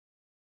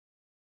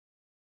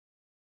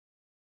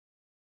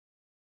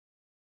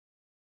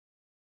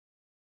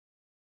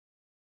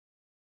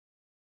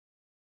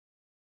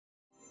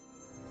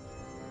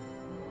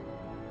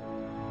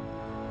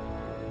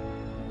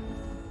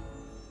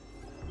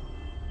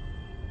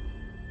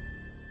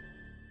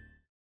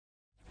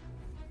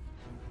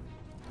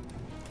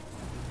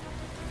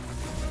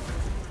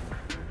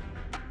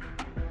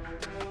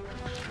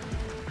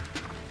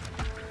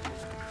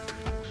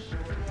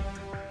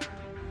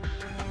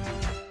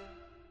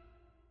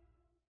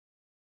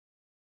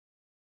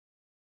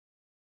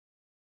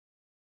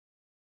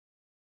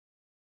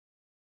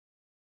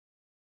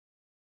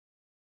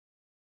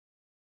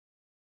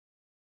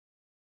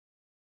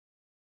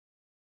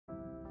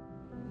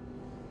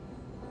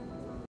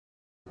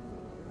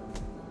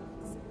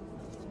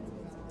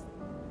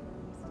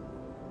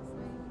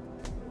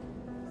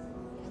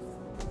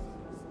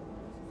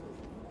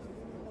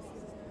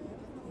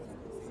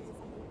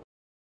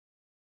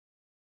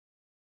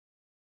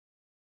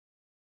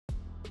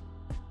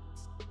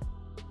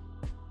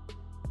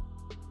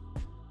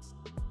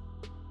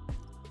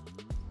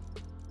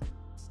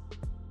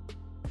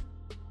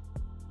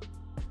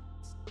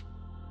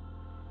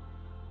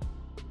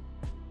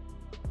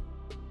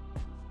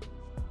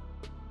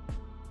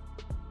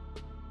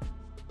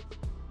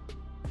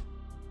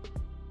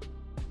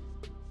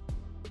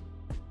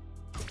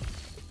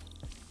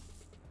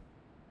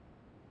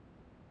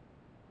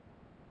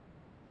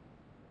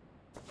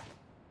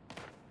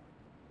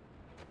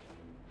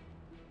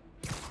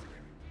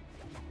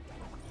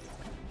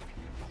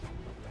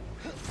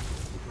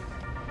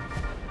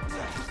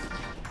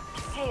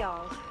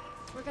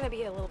we're gonna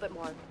be a little bit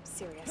more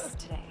serious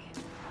today.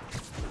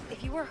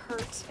 If you were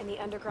hurt in the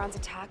Underground's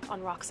attack on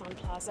Roxxon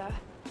Plaza,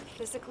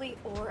 physically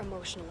or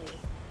emotionally,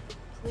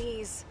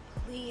 please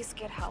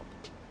get help.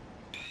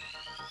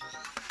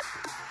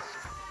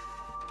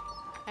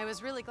 I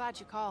was really glad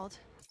you called.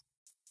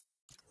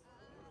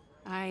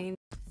 I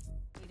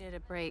needed a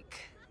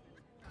break.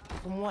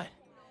 From what?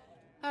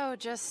 Oh,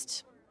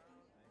 just...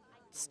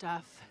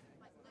 stuff.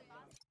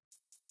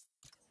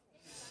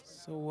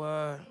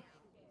 So,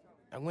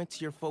 I went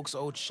to your folks'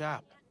 old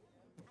shop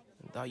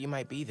and thought you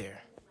might be there.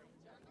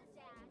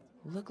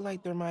 Looked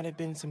like there might have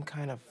been some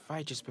kind of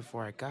fight just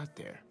before I got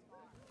there.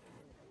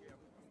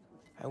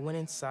 I went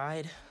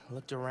inside,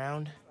 looked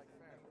around,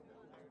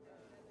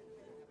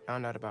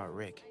 found out about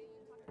Rick.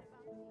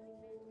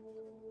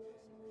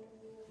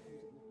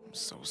 I'm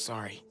so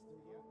sorry.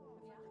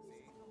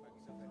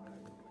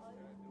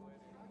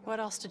 What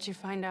else did you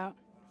find out?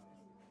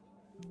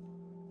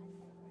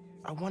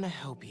 I want to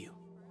help you.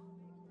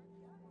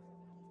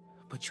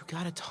 But you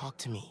gotta talk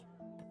to me.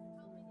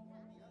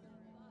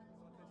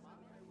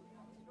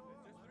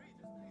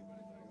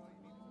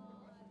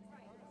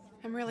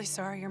 I'm really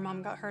sorry your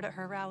mom got hurt at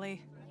her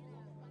rally.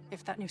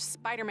 If that new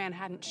Spider-Man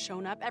hadn't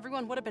shown up,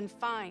 everyone would have been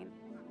fine.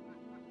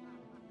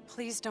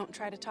 Please don't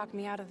try to talk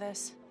me out of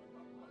this.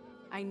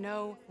 I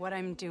know what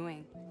I'm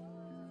doing.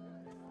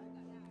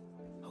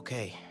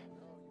 Okay.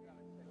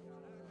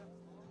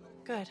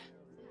 Good.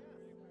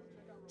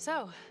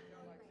 So,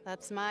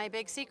 that's my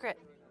big secret.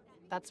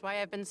 That's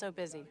why I've been so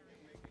busy.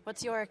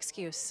 What's your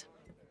excuse?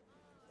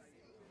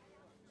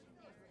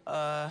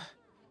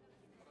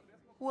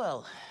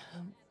 Well,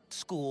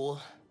 school,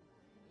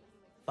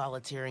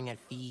 volunteering at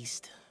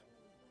Feast.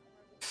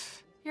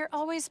 You're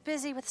always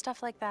busy with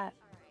stuff like that.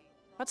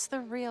 What's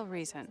the real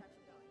reason?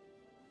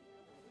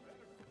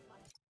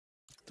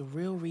 The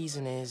real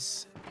reason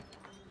is...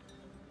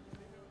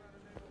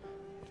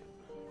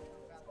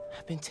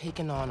 I've been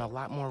taking on a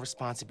lot more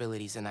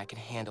responsibilities than I can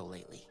handle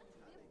lately.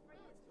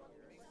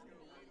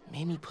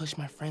 Made me push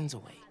my friends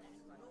away.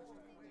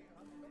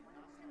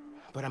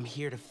 But I'm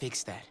here to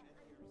fix that.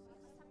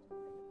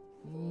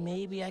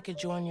 Maybe I could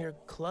join your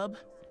club?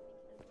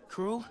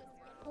 Crew?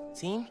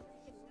 Team?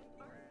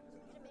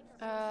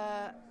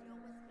 I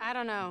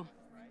don't know.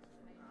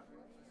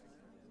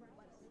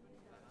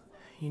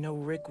 You know,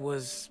 Rick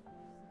was...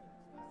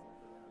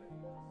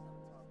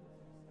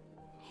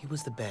 He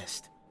was the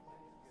best.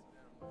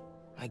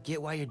 I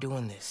get why you're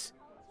doing this.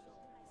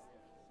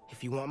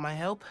 If you want my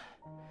help,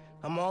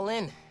 I'm all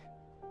in.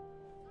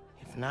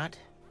 If not,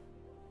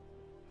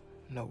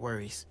 no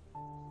worries.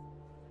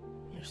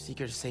 Your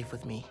secret is safe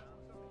with me.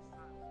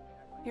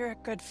 You're a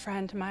good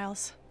friend,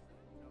 Miles.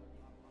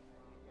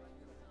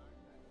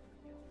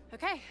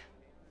 Okay,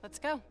 let's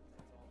go.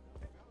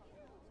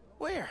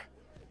 Where?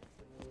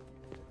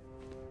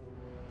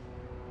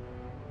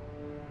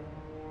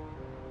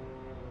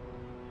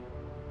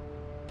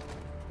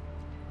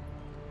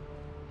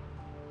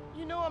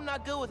 You know I'm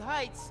not good with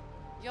heights.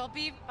 You'll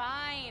be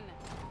fine.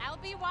 I'll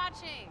be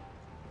watching.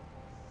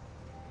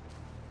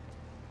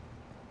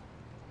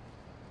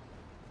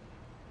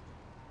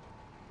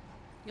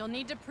 You'll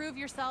need to prove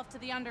yourself to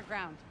the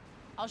Underground.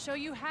 I'll show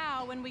you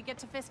how when we get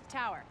to Fisk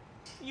Tower.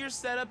 You're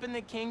set up in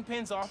the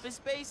Kingpin's office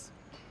space?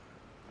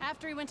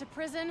 After he went to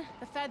prison,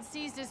 the Feds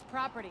seized his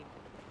property.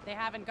 They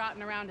haven't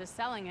gotten around to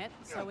selling it,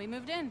 so we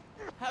moved in.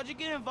 How'd you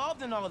get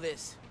involved in all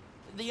this?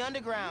 The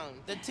Underground,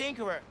 the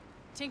Tinkerer.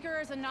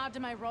 Tinkerer's a nod to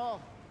my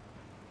role.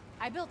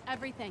 I built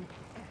everything.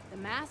 The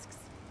masks,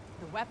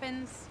 the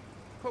weapons.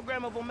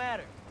 Programmable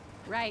matter.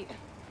 Right.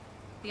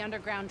 The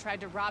Underground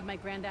tried to rob my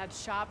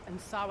granddad's shop and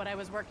saw what I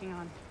was working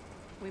on.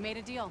 We made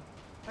a deal.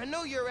 I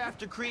know you're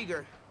after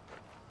Krieger,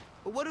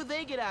 but what do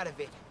they get out of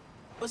it?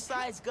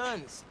 Besides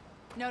guns?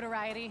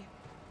 Notoriety.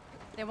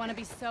 They want to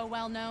be so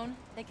well known,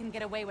 they can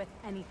get away with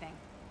anything.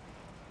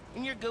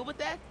 And you're good with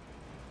that?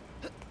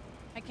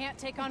 I can't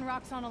take on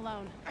Roxxon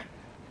alone.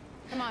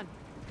 Come on.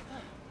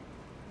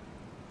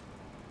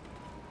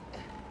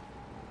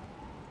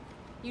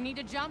 You need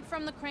to jump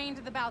from the crane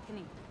to the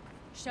balcony.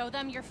 Show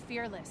them you're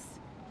fearless.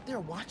 They're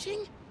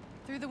watching?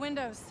 Through the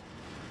windows.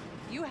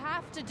 You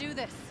have to do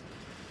this.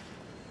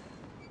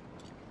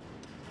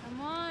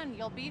 Come on,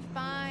 you'll be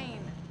fine.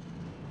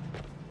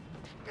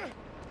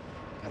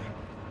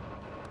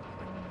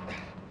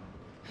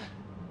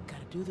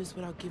 Gotta do this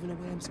without giving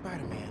away him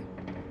Spider-Man.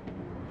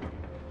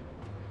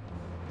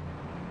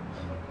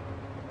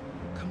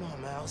 Come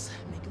on, Miles.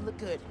 Make it look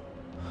good.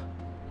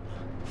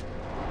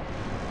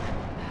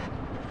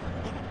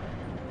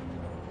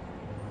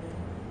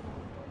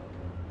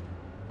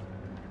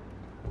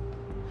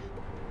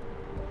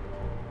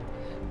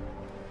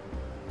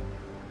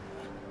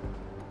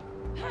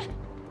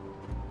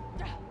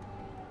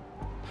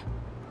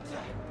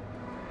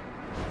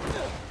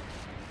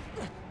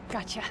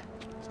 Gotcha.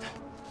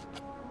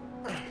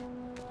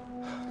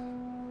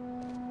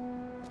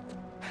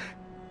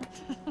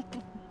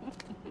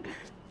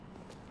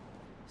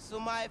 So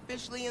am I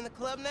officially in the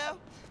club now?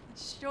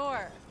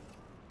 Sure.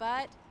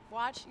 But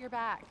watch your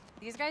back.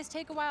 These guys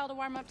take a while to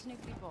warm up to new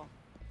people.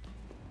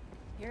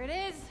 Here it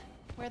is,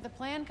 where the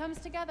plan comes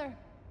together.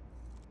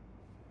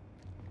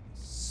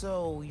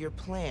 So, your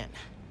plan.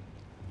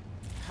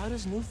 How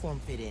does Newform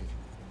fit in?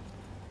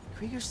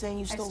 Krieger's saying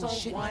you stole I shit.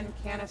 stole one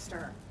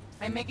canister.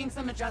 I'm making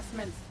some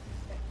adjustments.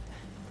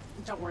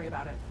 Don't worry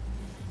about it.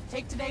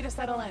 Take today to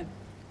settle in.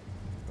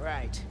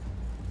 Right.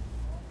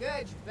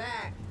 Good, you're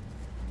back.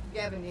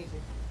 Gavin needs you.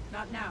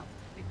 Not now.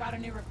 We've got a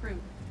new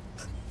recruit.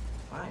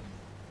 Fine.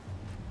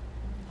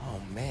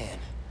 Oh, man.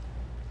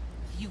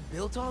 You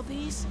built all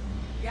these?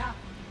 Yeah.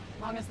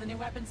 As long as the new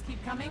weapons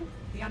keep coming,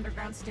 the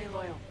underground stay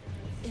loyal.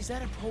 Is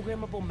that a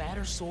programmable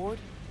matter sword?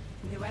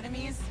 New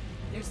enemies,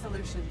 new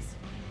solutions.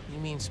 You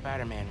mean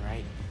Spider-Man,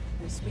 right?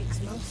 This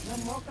week's most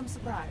unwelcome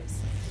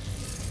surprise.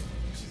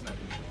 She's not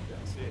even going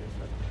downstairs,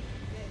 right?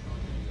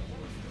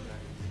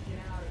 Get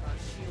out about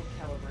shield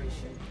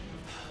calibration.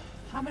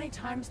 How many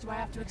times do I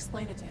have to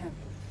explain it to him?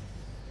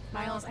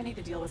 Miles, I need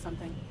to deal with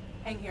something.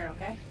 Hang here,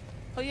 okay?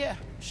 Oh, yeah,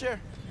 sure.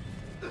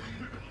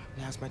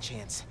 Now's my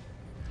chance.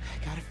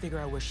 Gotta figure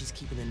out where she's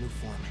keeping the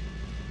Newform.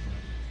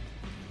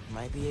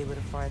 Might be able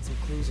to find some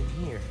clues in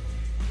here.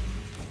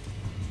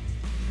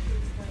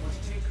 Once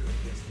Tinker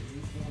gets the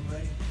new form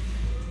ready,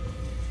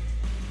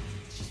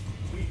 it's just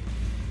weird.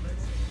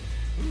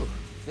 Ooh,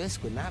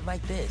 Fisk would not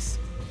like this.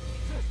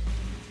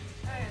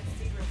 I had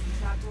secrets and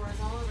trapdoors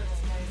all over this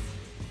place.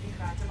 We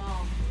cracked them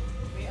all.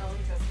 We own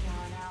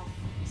Fiskala now.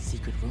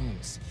 Secret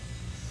rooms.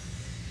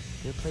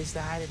 Good place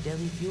to hide a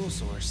deadly fuel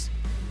source.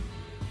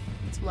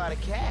 It's a lot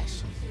of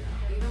cash.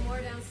 Even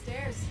more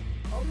downstairs.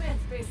 Old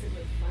man's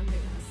basically funding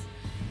us.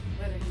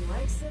 Whether he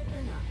likes it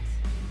or not.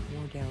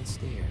 More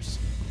downstairs.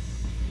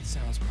 It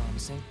sounds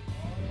promising.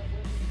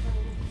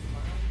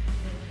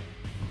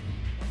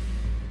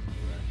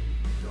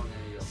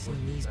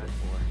 Seen these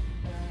before.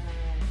 No.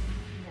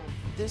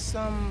 This,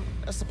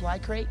 a supply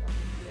crate?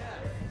 Yeah,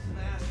 it's an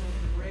asshole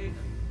parade.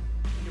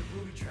 You're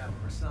booby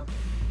trapping or something.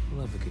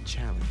 Love a good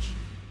challenge.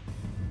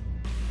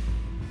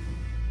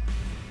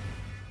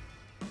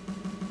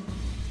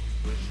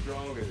 We're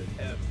stronger than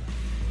ever.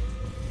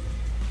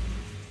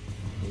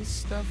 This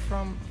stuff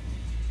from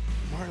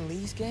Martin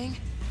Lee's gang?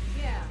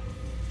 Yeah,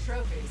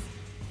 trophies.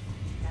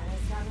 Gotta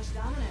establish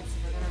dominance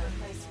if we're gonna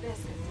replace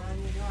Fisk and run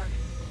New York.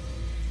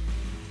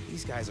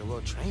 These guys are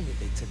well trained if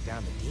they took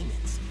down the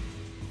demons.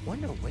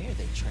 Wonder where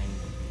they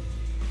trained.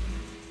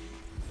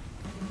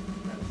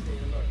 Gotta stay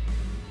alert.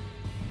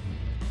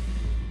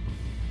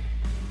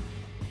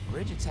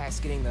 Bridge attack's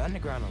getting the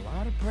underground a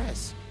lot of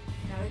press.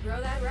 Gotta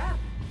grow that rap.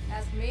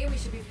 Ask me, we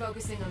should be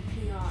focusing on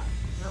PR,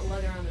 not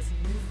lugging around this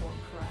new form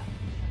crap.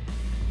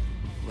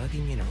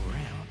 Lugging it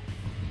around.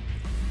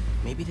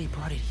 Maybe they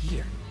brought it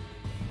here.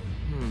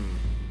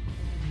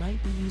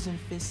 Might be using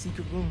Fisk's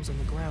secret rooms on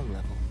the ground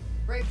level.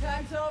 Break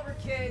time's over,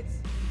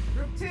 kids.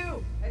 Group 2,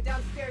 head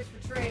downstairs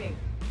for training.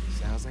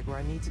 Sounds like where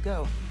I need to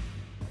go.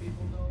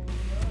 People know who we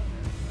are.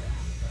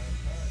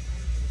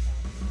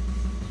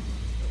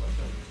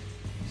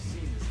 You've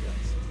seen this guy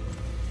somewhere.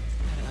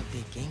 Gotta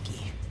update Genki.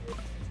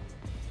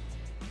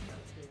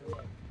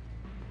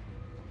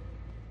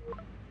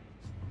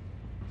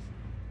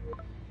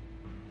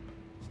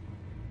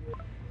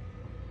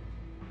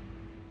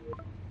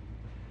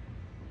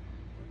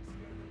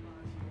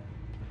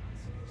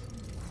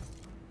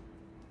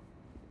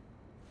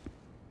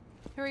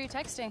 Who are you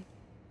texting?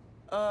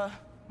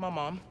 My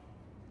mom.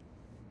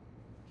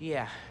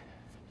 Yeah,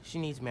 she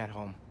needs me at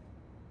home.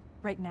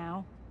 Right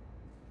now?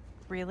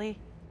 Really?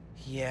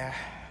 Yeah,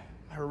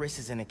 her wrist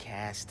is in a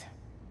cast.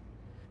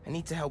 I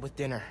need to help with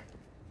dinner.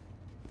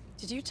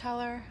 Did you tell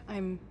her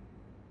I'm...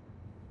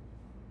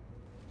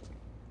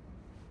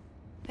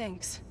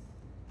 Thanks.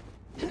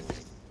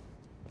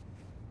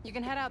 You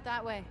can head out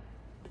that way.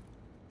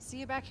 See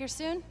you back here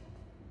soon?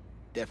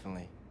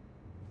 Definitely.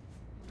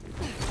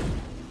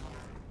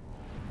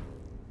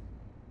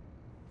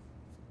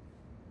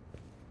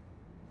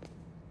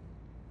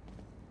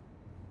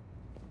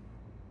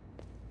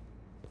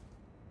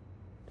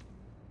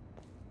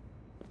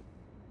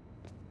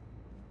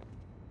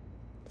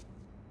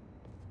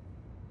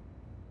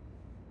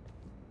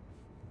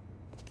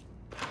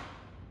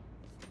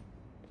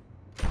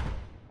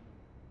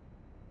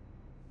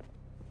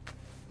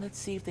 Let's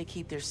see if they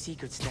keep their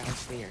secrets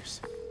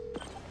downstairs.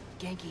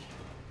 Genki,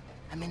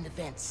 I'm in the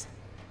vents.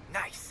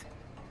 Nice.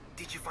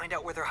 Did you find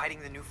out where they're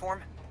hiding the new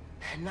form?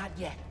 Not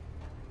yet,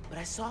 but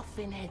I saw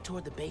Finn head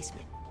toward the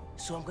basement,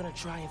 so I'm gonna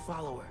try and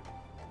follow her.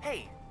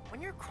 Hey,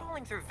 when you're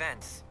crawling through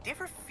vents, do you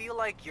ever feel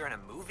like you're in a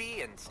movie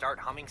and start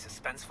humming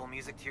suspenseful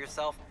music to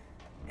yourself?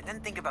 And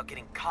then think about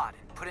getting caught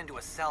and put into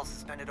a cell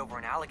suspended over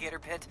an alligator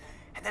pit,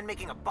 and then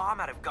making a bomb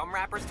out of gum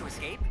wrappers to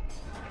escape?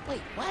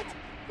 Wait, what?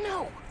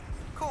 No!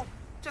 Cool.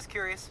 Just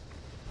curious.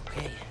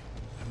 Okay,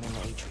 I'm in the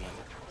atrium.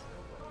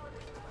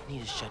 I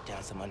need to shut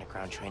down some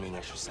underground training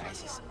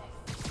exercises.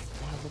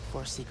 I want to look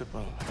for a secret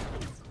room.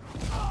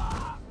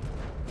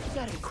 You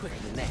gotta be quicker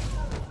than that.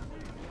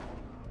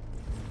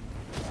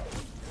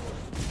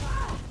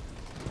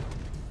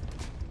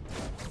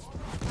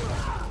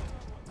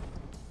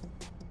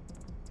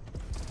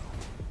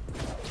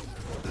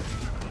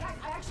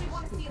 I actually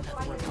want to see if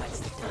Nothing reflects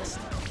the dust.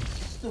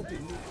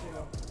 Just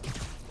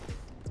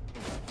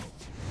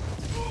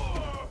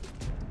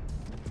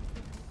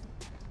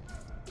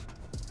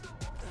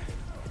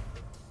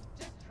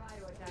try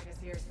to attack us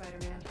here,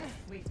 Spider-Man.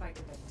 We fight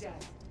to the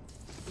death.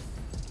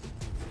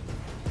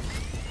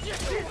 You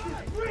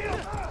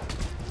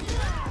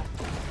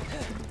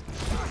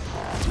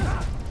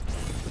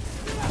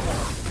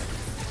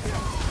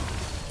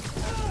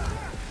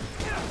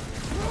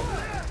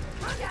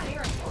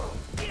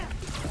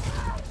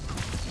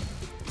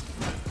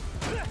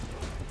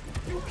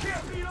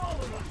can't beat all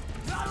of us!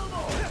 Not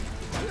alone!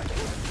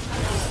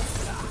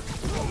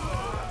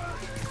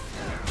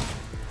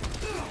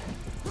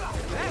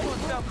 That one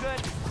felt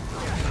good.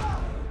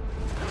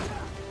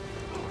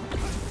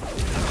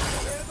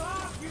 Live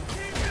up! You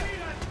can't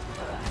beat us!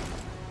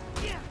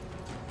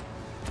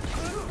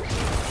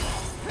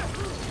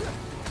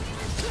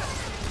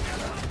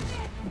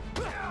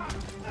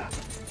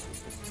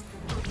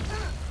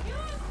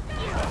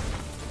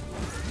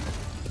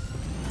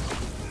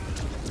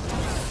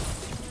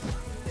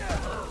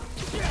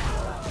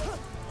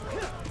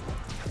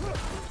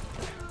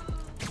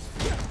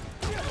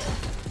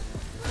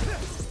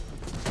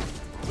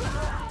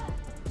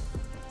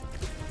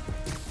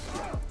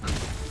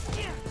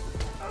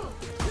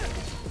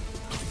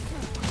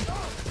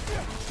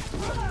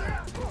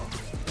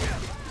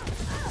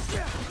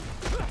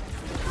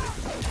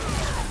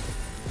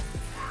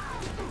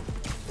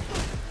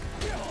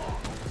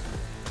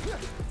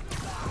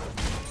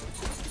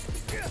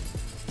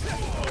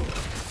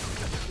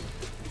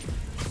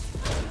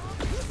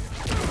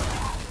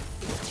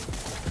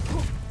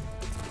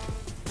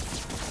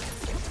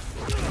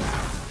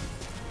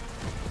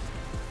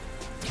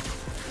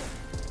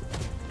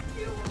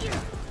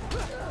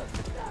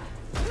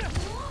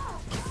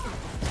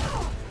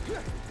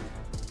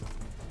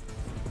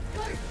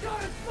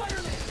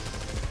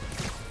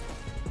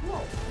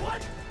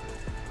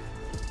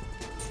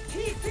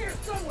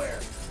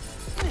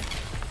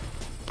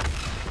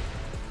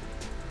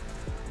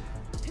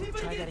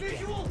 Try that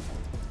again.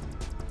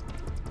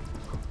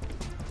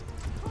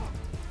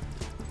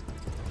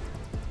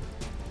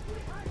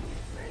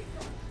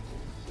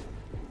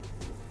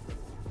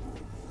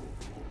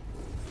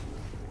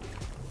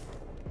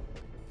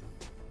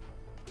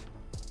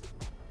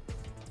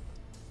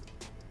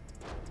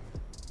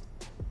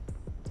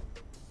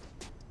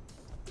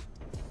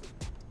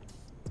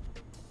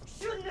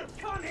 Shouldn't have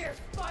come here,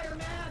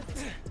 Spider-Man!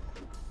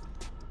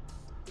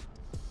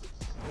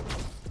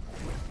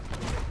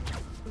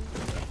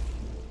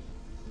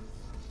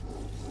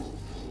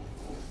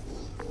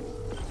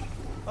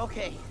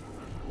 Okay.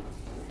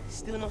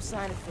 Still no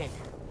sign of Finn.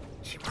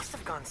 She must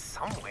have gone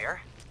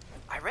somewhere.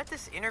 I read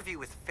this interview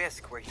with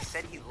Fisk where he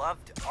said he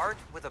loved art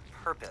with a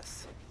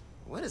purpose.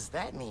 What does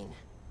that mean?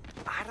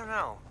 I don't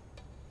know.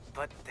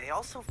 But they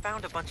also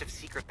found a bunch of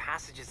secret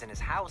passages in his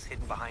house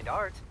hidden behind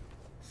art.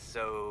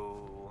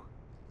 So...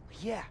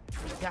 Yeah,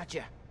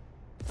 gotcha.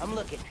 I'm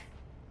looking.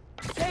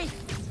 Hey!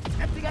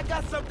 I think I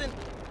got something!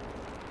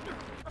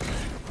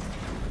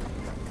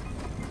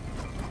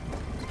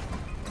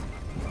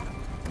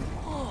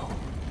 Oh,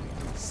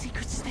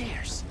 secret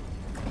stairs.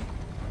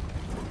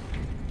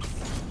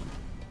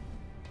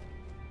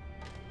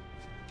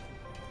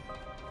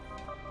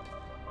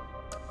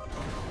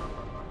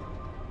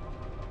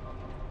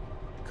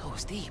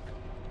 Goes deep.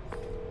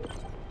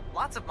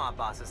 Lots of mob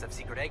bosses have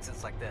secret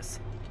exits like this.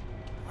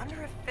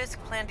 Wonder if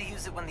Fisk planned to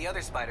use it when the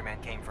other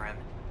Spider-Man came for him.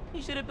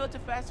 He should have built a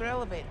faster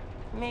elevator.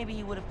 Maybe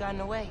he would have gotten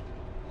away.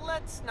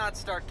 Let's not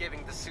start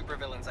giving the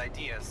supervillains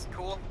ideas,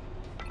 cool?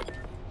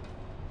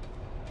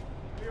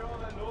 Hear all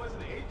that noise in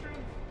the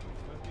atrium?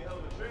 Must be a hell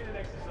of a training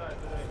exercise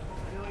today.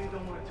 I know you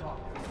don't want to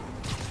talk.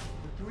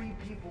 The 3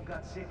 people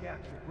got sick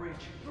after the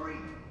bridge. 3!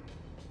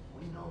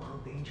 We know how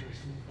dangerous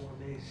new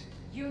form is.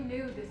 You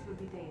knew this would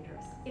be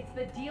dangerous. It's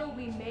the deal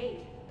we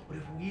made. But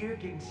if we're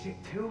getting sick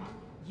too,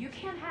 You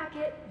can't hack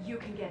it, you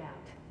can get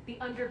out. The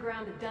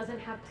underground doesn't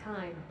have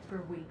time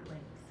for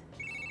weaklings.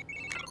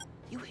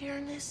 You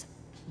hearing this?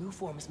 New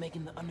form is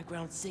making the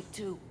underground sick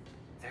too.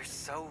 They're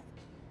so...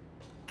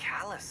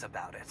 callous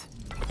about it.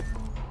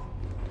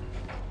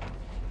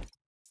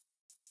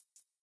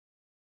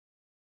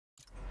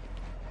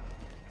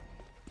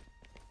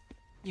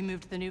 You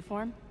moved the new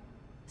form?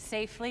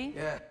 Safely?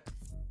 Yeah.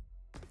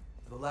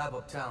 The lab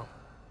uptown.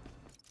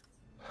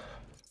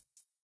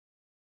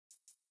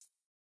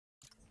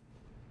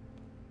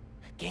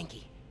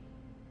 Genki,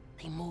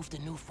 they moved the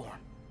new form.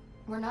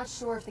 We're not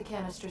sure if the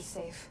canister's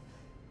safe.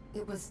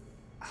 It was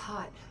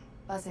hot,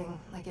 buzzing,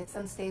 like it's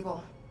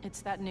unstable.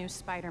 It's that new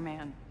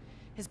Spider-Man.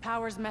 His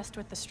powers messed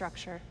with the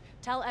structure.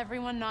 Tell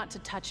everyone not to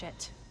touch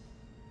it.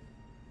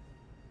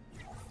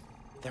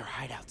 They're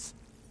hideouts.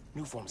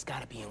 New form's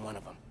gotta be in one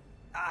of them.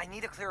 I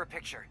need a clearer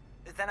picture.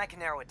 Then I can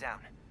narrow it down.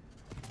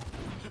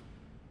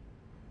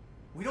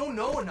 we don't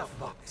know enough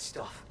about this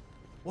stuff.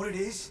 What it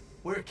is,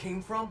 where it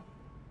came from.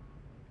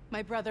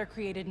 My brother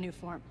created new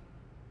form.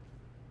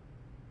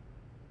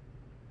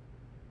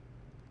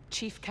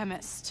 Chief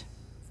chemist.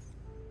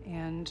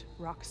 And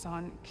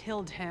Roxxon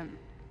killed him.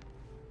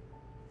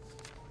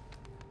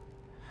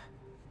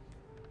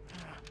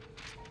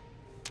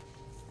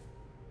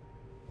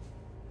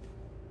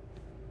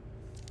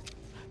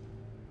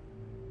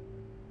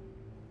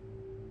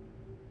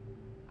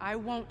 I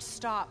won't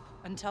stop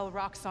until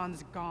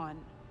Roxxon's gone.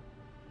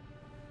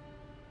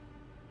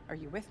 Are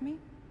you with me?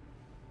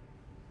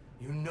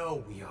 You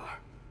know we are.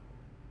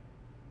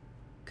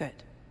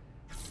 Good.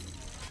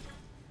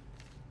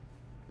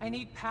 I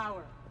need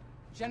power.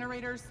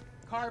 Generators,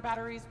 car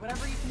batteries,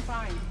 whatever you can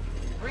find.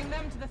 Bring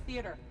them to the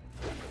theater.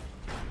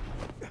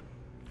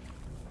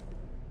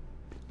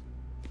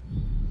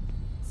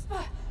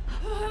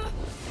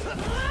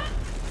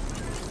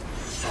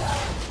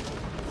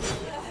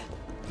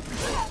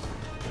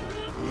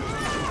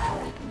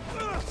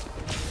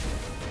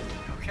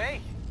 Okay,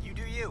 you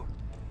do you.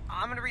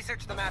 I'm gonna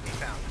research the map you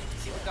found.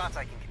 See what dots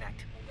I can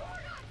connect.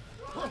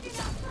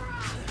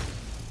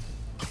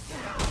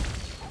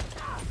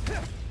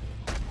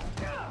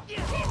 He's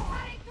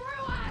running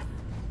through us!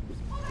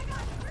 Oh my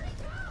god, where'd he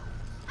go?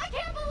 I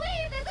can't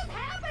believe this is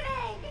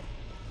happening!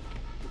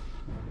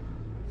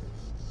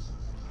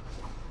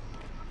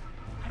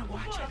 Gotta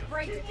watch it.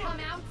 Afraid to come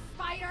out,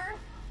 spider?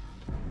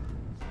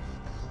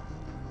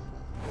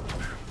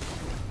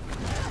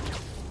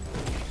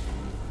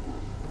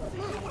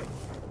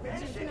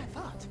 Better than I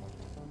thought.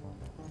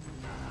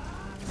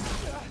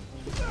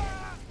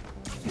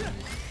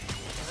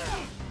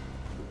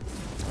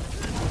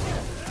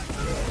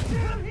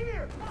 Down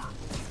here!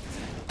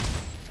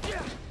 You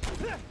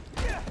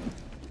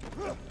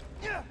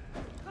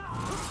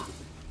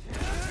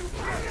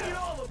need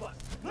all of us,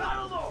 not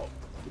alone!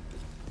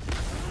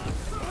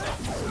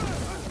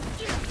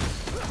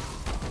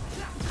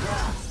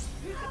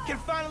 Can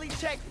finally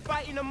check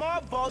fighting the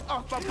mob balls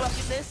off my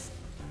bucket list.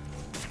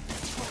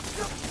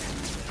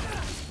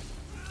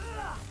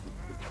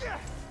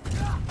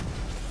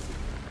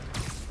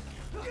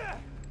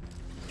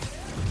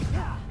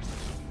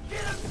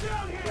 Get him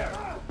down here!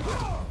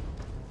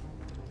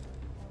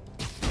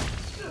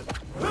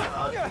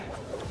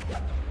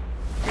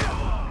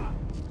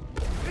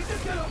 He's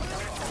just gonna...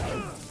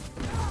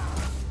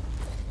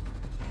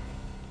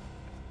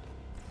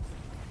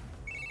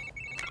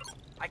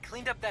 I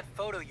cleaned up that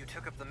photo you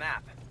took of the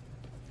map.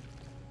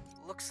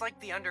 Looks like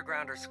the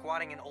underground are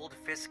squatting in old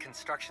Fisk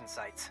construction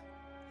sites.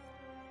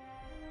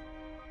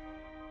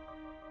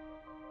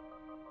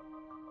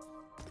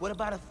 What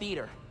about a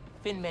theater?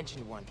 Finn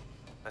mentioned one.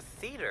 A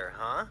theater,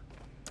 huh?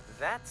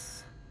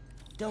 That's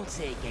Don't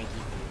say it, Genki.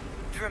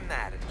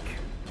 dramatic.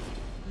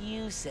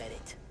 You said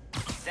it.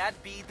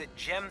 That'd be the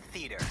Gem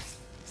Theater.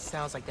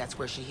 Sounds like that's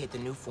where she hit the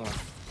new form.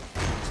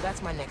 So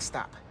that's my next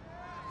stop.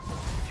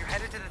 If you're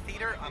headed to the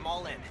theater, I'm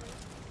all in.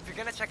 If you're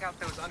gonna check out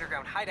those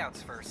underground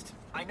hideouts first,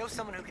 I know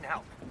someone who can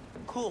help.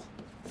 Cool.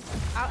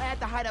 I'll add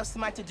the hideouts to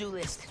my to-do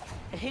list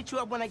and hit you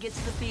up when I get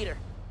to the theater.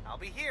 I'll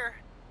be here,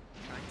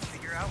 trying to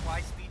figure out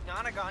why Speed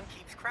Nonagon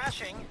keeps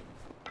crashing.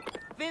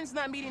 Finn's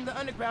not meeting the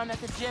underground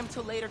at the gym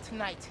till later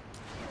tonight.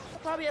 I'll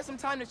probably have some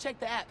time to check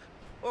the app,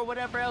 or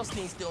whatever else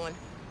he's doing.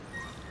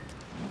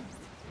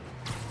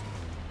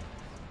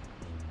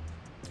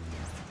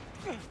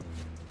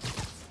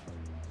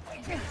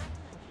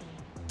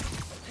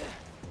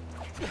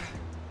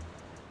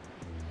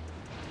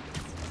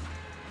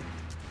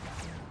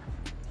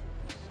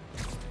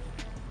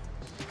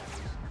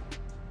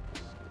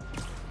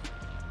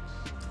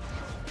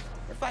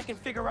 If I can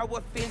figure out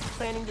what Finn's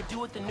planning to do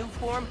with the new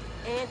form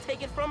and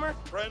take it from her,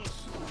 Friends,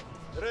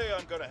 today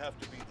I'm gonna have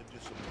to be the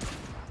disciplinarian.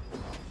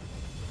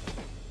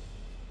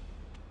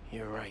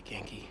 You're right,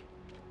 Genki.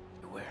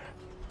 Where?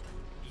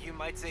 You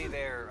might say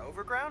they're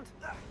overground?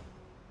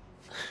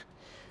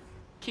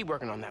 Keep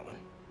working on that one.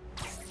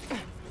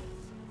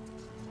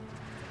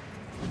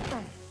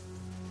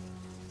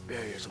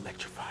 Barrier's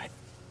electrified.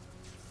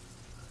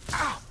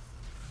 Ow!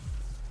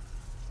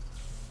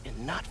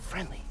 And not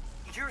friendly.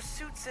 Your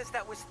suit says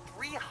that was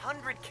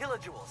 300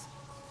 kilojoules.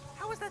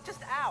 How is that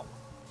just ow?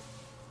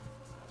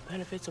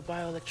 Benefits of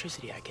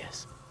bioelectricity, I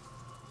guess.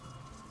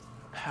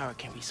 Power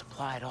can be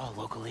supplied all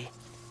locally.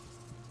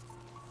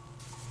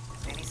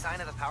 Any sign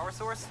of the power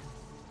source?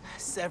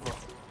 Several.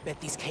 Bet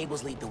these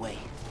cables lead the way.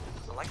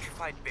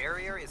 Electrified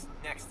barrier is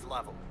next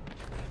level.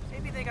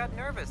 Maybe they got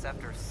nervous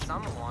after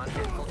someone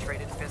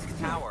infiltrated Fisk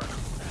Tower.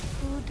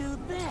 Who do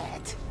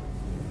that?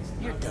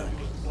 You're done.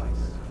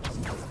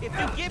 If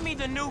you give me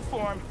the new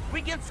form,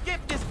 we can skip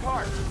this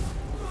part.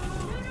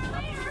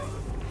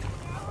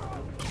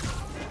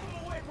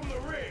 Away from the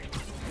ring!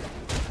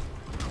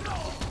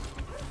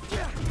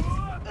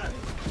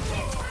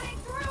 He's running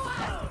through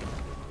us!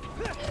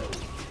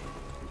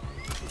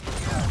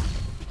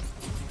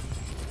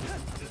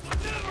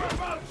 Never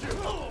about you!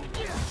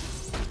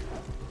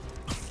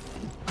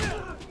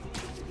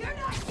 You're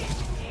not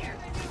getting near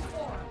the new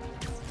form!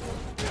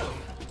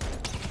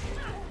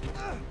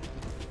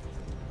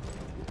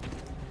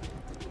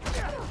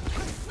 Let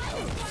this play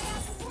out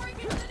before he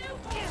gets the new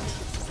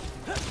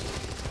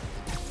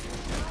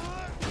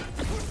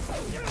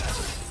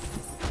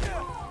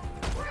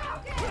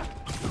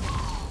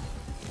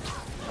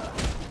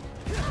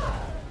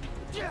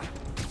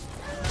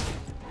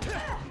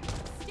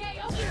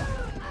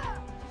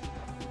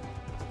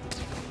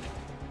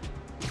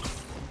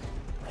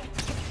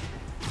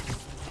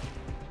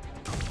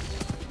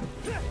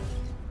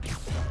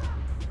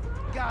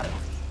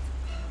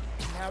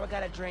Now I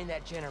gotta drain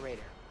that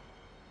generator.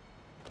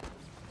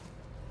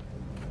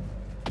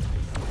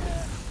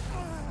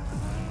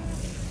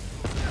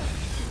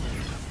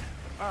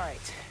 All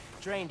right,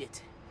 drained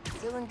it.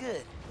 Feeling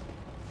good.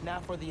 Now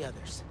for the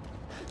others.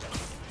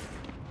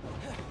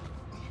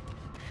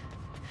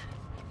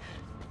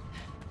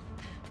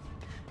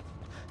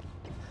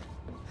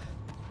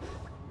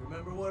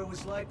 Remember what it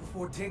was like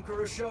before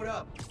Tinkerer showed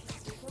up?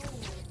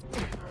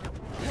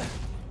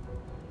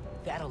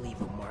 That'll leave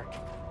a mark.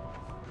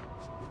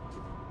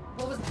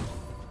 What was...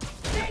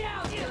 Stay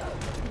down!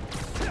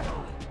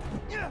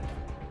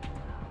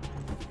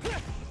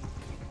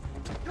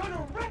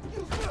 Gonna wreck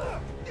you!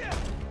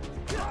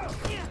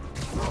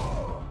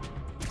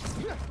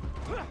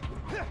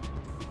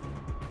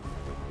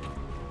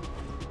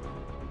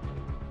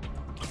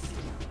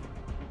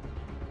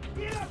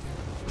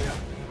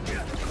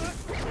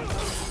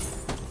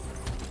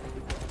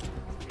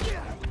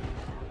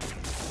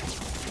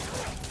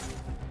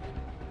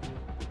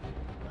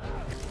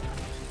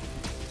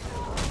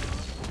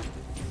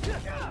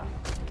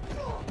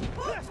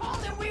 Who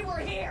told him we were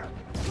here?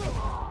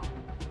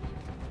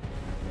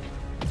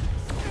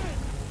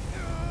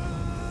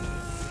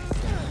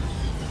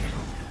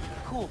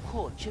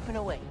 Cool, chipping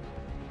away.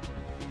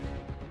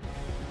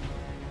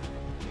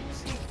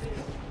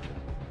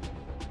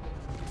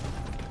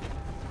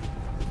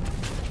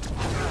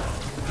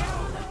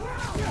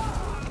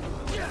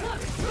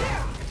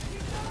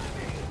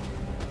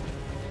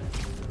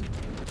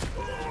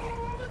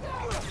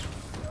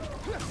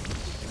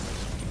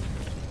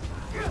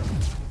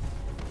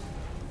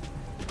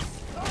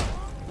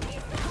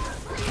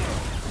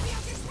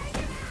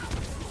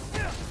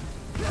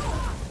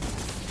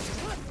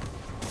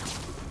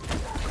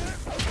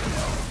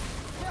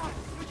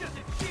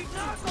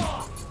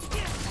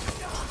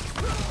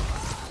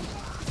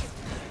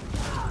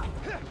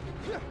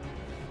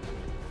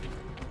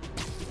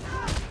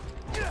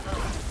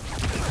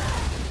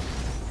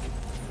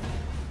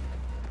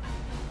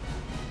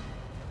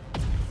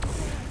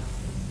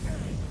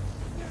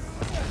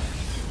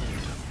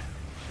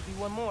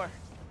 One more.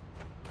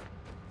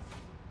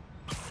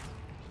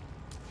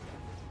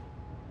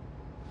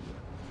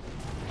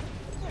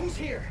 Who's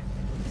here?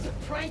 Is it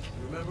Frank?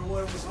 Remember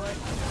what it was like?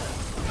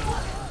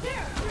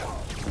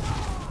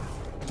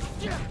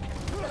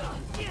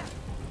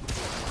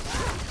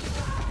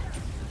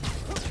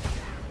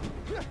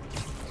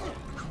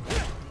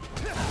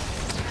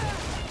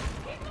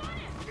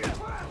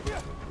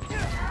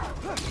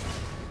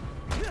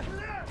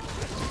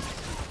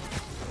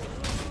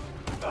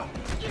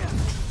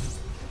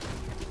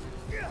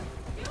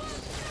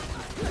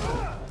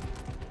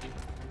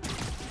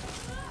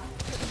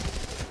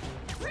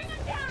 Bring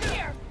him down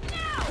here!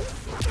 Now!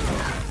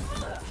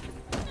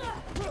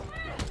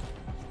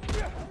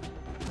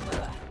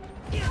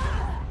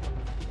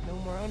 No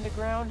more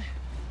underground.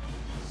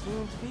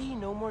 Soon to be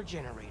no more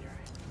generator.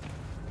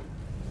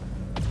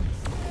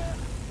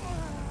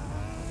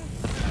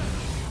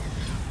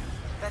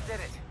 That did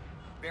it.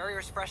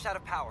 Barrier's fresh out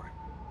of power.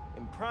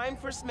 And primed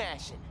for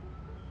smashing.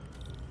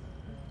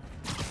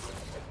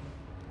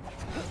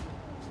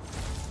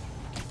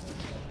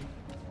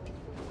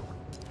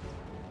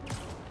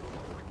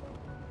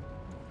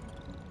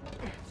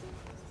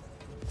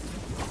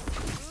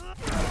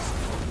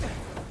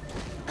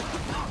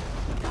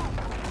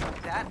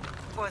 That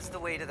was the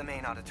way to the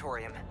main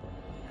auditorium.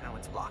 Now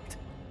it's blocked.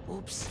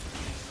 Oops.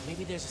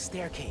 Maybe there's a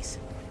staircase.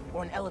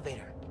 Or an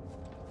elevator.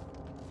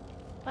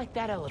 Like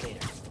that elevator.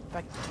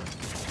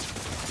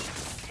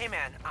 Hey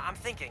man, I'm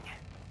thinking.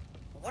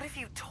 What if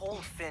you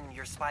told Finn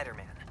you're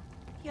Spider-Man?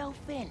 Yo,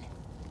 Finn.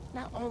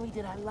 Not only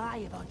did I lie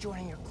about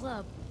joining your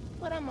club,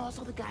 but I'm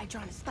also the guy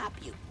trying to stop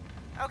you.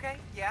 Okay,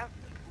 yeah.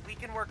 We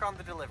can work on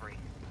the delivery.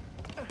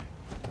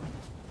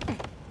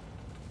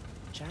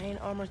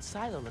 Giant armored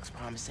silo looks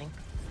promising.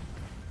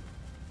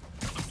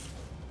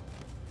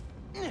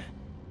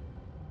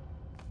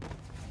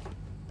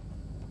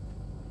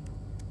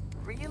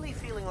 Really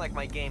feeling like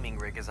my gaming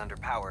rig is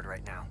underpowered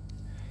right now.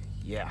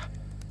 Yeah.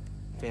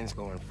 Finn's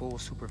going full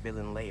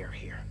supervillain layer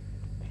here.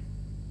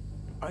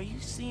 Are you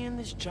seeing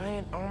this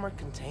giant armored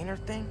container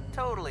thing?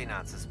 Totally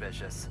not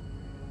suspicious.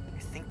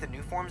 You think the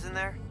new form's in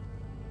there?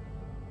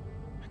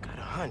 I got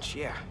a hunch,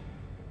 yeah.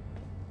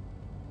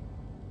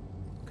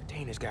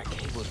 Container's got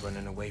cables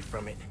running away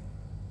from it.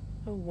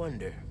 No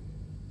wonder.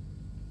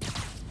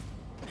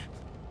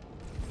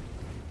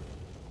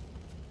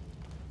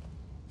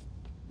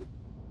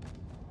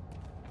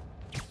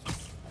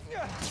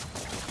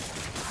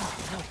 Oh,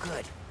 no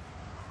good.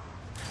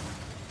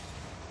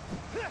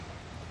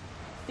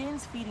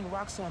 Finn's feeding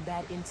Roxxon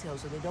bad intel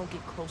so they don't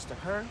get close to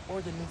her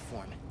or the new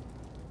form.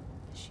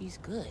 She's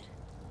good.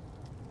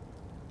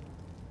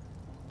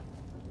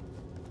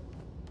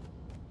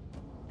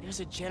 There's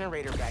a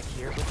generator back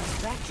here, but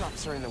these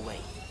backdrops are in the way.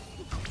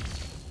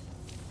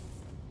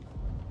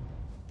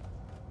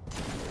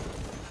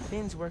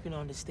 Finn's working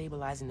on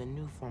destabilizing the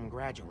new form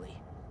gradually,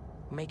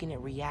 making it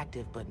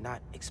reactive but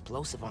not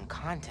explosive on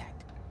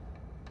contact.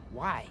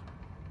 Why?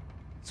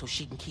 So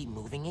she can keep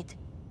moving it?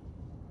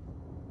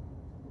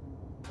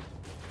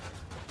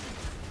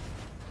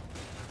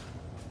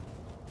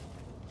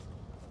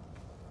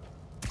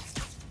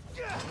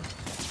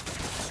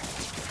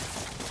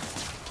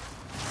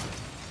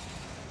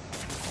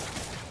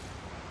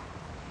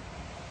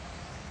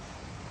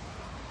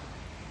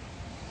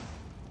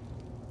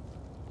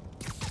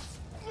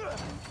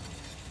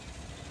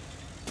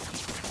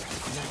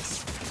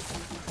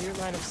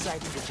 line of sight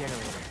to the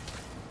generator.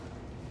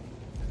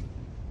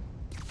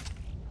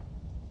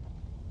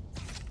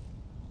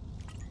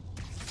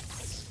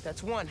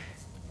 That's one.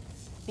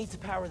 Need to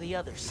power the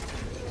others.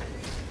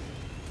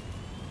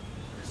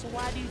 So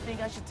why do you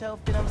think I should tell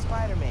Finn I'm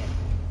Spider-Man?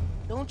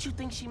 Don't you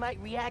think she might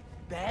react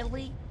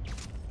badly?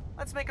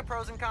 Let's make a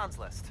pros and cons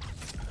list.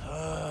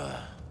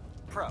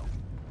 Pro,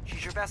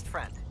 she's your best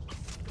friend.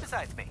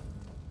 Besides me.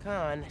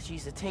 Con,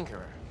 she's a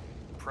tinkerer.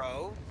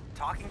 Pro,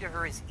 talking to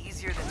her is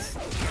easier than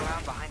sneaking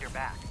around behind her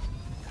back.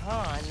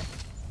 Con,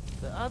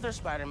 the other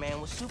Spider-Man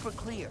was super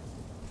clear.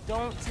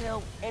 Don't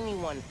tell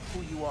anyone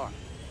who you are.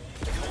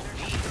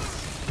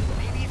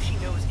 Maybe if she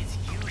knows it's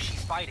you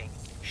she's fighting,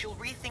 she'll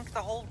rethink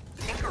the whole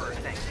tinkerer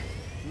thing.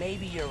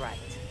 Maybe you're right.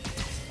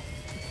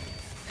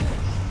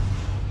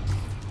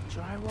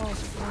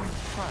 Drywall's from the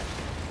front.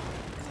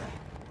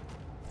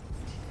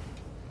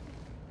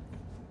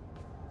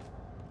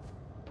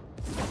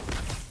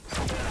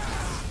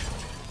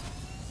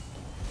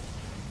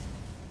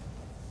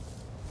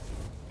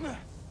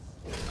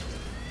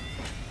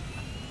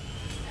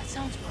 That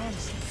sounds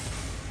promising.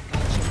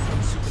 Gotta check on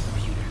the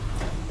supercomputer.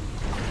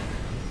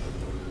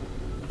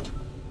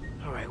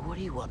 All right, what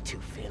are you up to,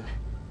 Finn?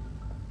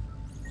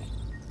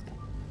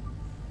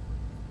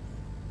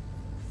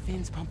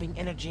 Finn's pumping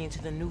energy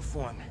into the new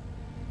form,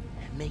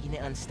 making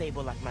it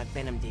unstable like my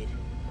venom did.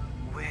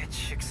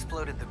 Which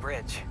exploded the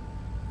bridge.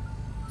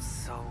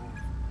 So,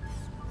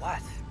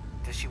 what?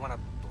 Does she want to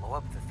blow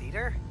up the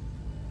theater?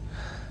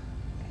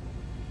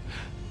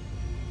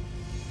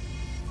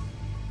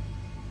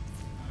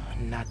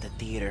 Not the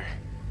theater.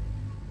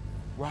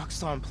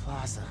 Roxxon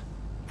Plaza.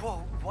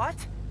 Whoa,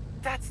 what?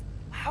 That's...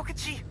 how could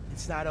she...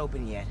 It's not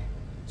open yet,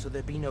 so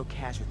there'll be no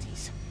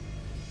casualties.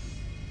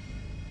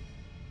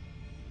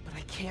 But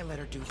I can't let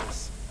her do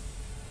this.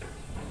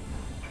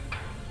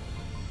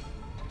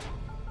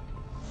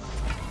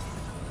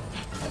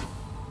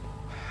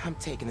 I'm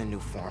taking the new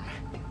form.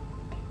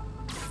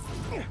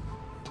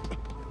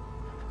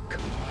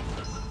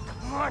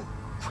 Come on!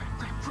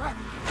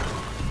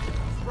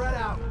 Spread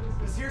out.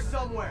 He's here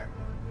somewhere.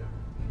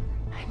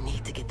 I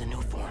need to get the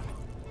new form.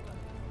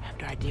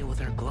 After I deal with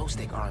her glow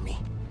stick army.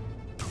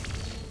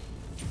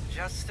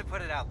 Just to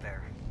put it out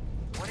there,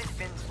 what if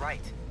Finn's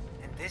right?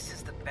 And this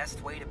is the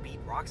best way to beat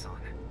Roxxon?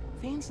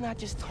 Finn's not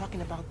just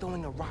talking about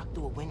throwing a rock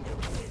through a window.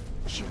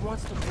 She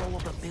wants to blow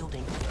up a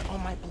building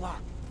on my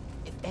block.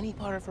 If any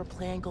part of her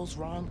plan goes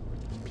wrong,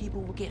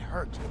 people will get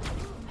hurt.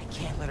 I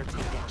can't let her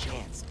take that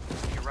chance.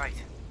 You're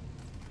right.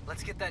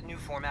 Let's get that new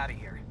form out of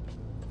here.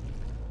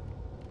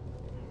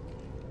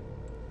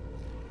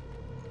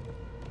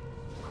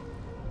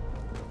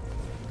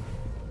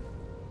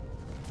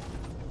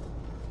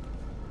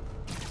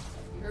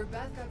 You heard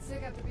Beth got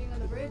sick after being on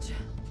the bridge?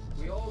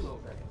 We all know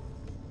that.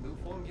 New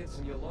form gets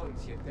in your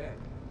lungs, you're dead.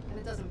 And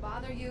it doesn't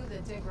bother you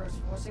that Tinkerer's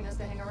forcing us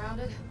to hang around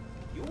it?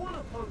 You want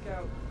to punk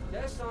out,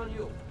 that's on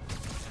you.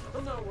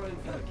 I'm not running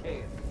for the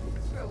can.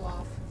 Screw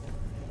off.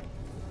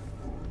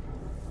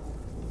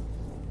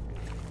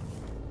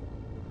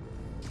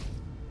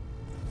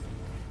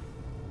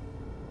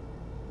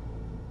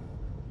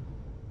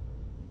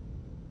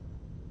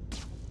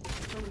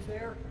 Someone's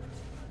there?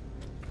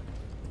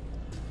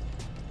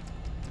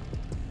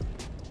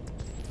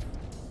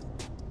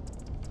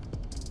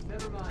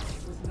 Never mind,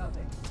 it was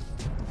nothing.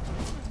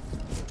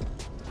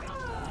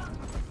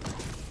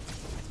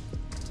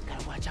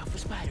 Gotta watch out for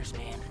spiders,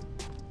 man.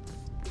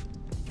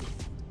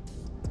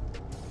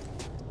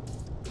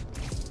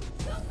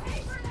 Don't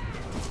pay for that!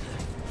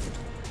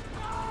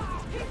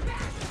 Oh, he's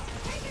back!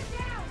 Take it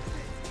down!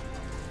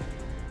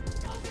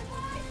 Open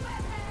wide,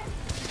 webhead!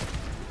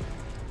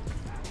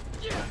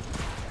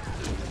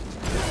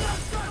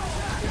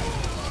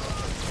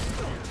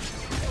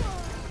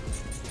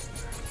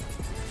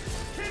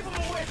 Keep him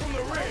away from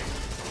the ring!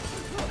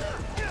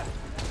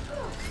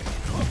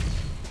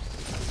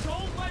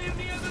 Don't let him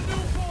near the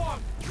new form!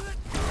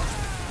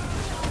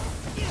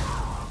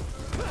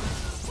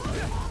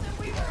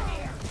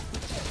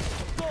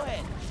 Go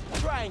ahead,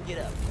 try and get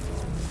up.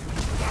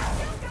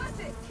 You got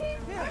this! Keep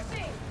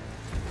pushing!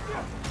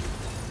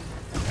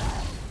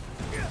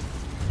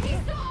 He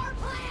saw our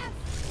plans!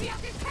 We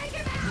have to take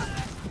him out!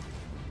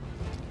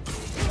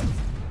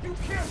 You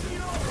can't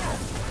beat all that!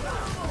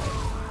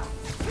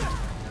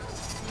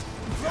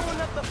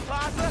 Blowing up the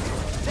plaza?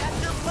 That's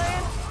your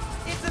plan?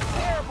 It's a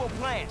terrible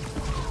plan.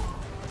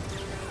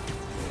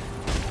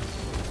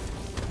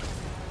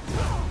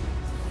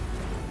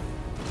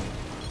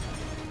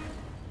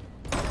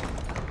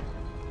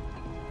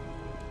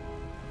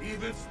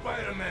 Even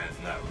Spider-Man's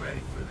not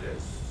ready for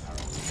this.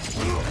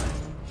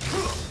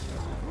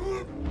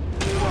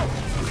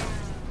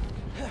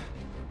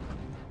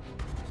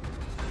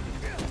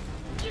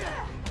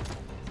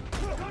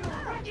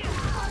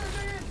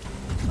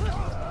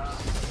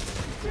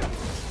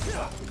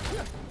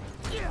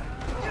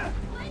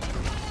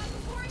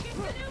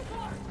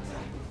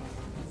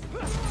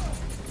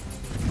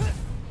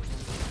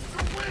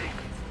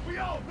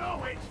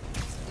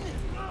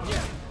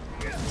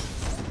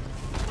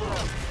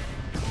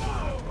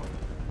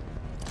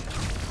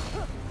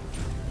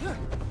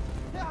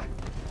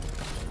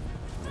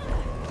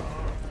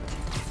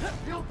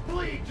 You'll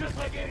bleed just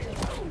like anyone.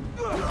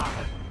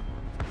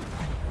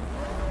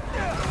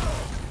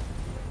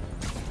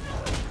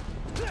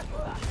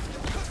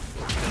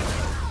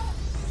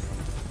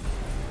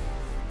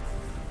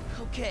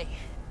 Okay,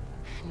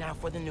 now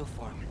for the new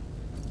form.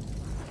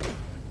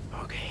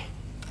 Okay,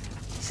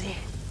 see?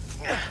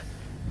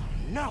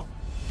 No!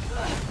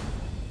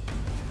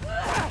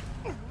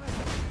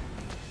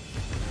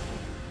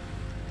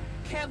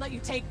 Can't let you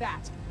take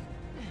that.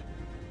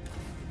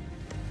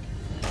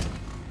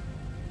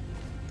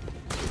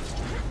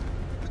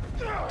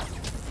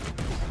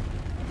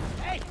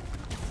 Hey!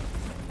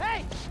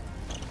 Hey!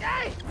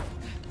 Hey!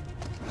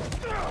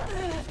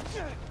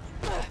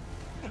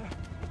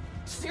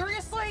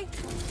 Seriously?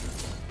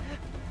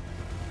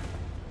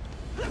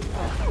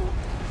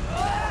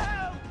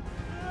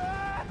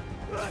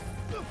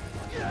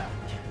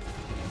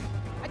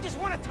 I just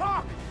want to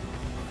talk!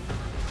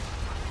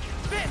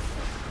 Finn!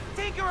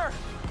 Tinkerer!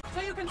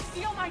 So you can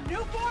steal my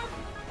new form?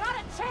 Not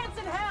a chance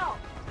in hell!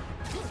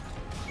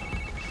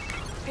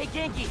 Hey,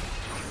 Genki!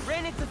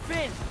 Ran into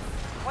Finn!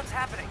 What's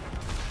happening?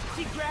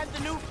 She grabbed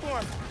the new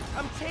form!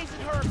 I'm chasing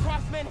her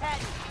across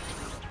Manhattan!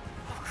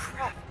 Oh,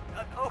 crap.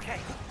 Okay,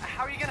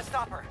 how are you gonna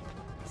stop her?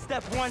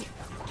 Step 1,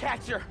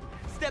 catch her.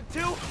 Step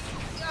 2,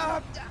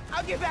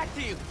 I'll get back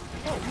to you.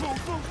 Oh,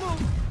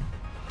 move!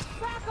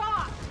 Back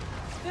off!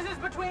 This is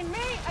between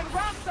me and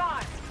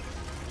Roxxon!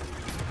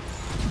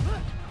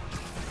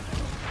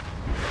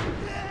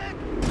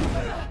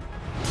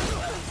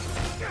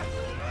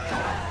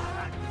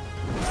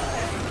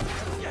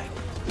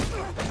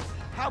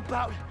 How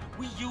about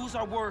we use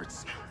our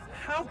words?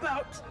 How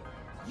about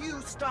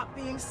you stop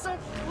being so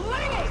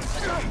flingy?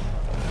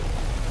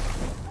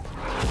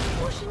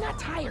 Or she's not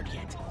tired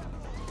yet.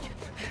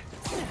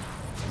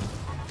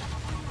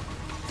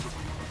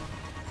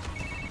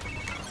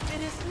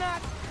 It is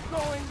not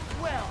going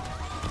well.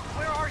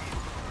 Where are you?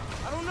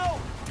 I don't know.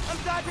 I'm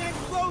dodging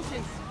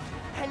explosions.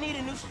 I need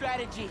a new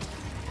strategy.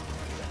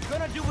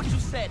 Gonna do what you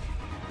said.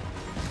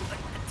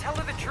 Tell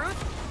her the truth?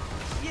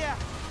 Yeah,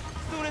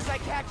 as soon as I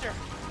catch her.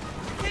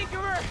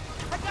 Tinkerer,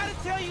 I gotta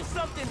tell you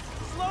something.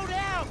 Slow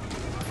down.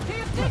 Do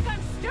you think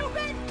I'm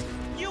stupid?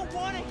 You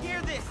wanna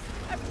hear this.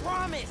 I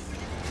promise.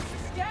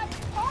 Step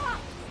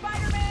off,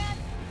 Spider-Man!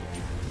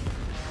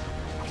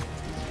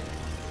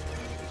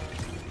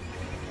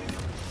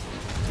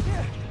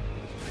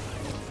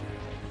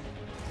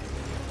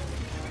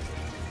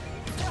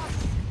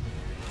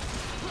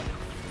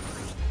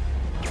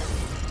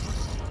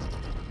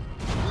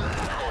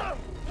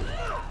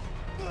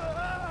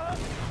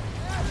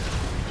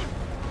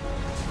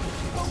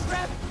 Oh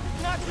crap!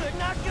 Not good,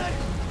 not good!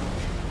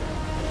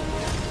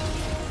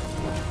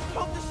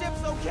 Hope the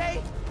ship's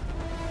okay.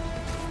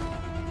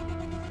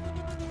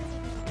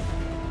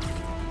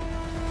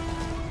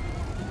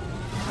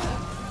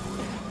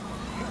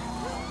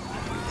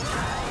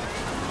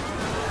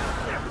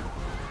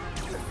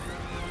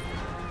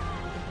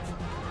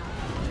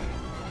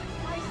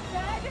 I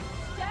said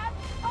step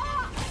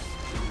off!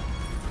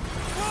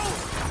 Whoa!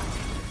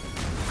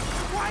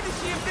 Why did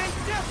she invent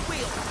Death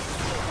Wheel?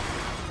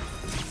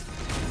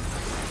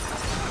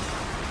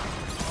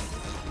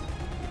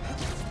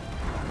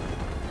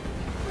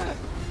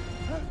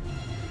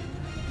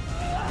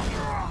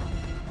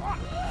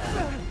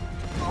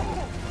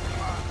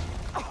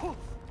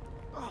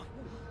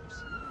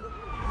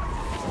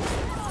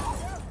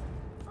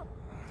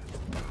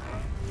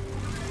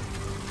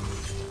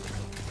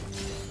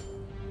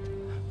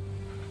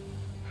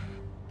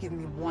 Give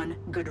me one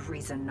good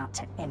reason not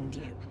to end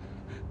you.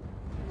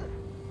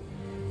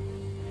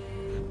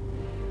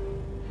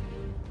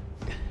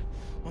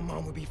 My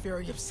mom would be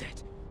very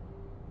upset.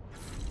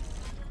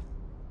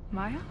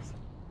 Miles?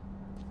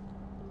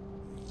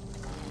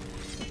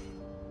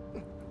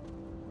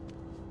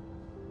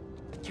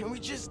 Can we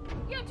just...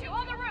 You two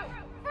on the roof!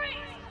 Freeze!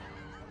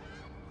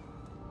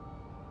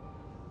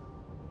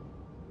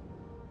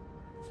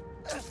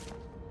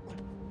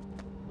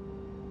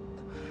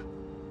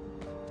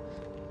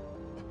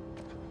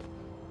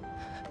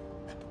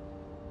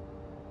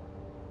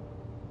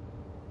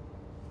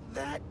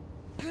 That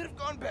could have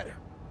gone better.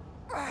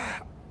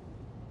 I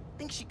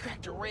think she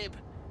cracked a rib.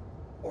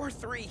 Or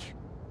 3.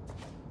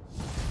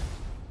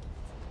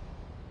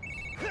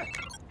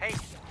 Hey,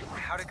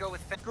 how'd it go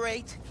with Finn?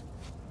 Great.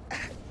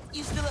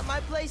 You still at my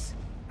place?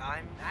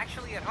 I'm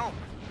actually at home.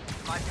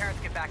 My parents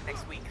get back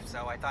next week,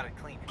 so I thought I'd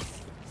clean.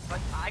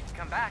 But I can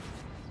come back.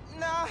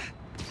 Nah,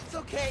 it's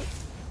okay.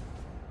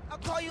 I'll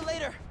call you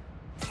later.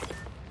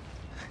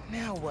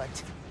 Now what?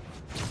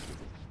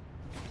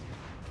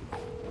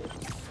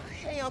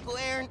 Hey, Uncle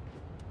Aaron.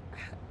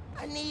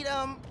 I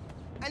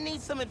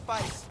need some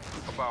advice.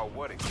 About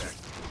what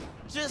exactly?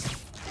 Just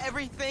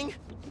everything.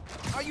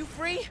 Are you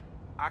free?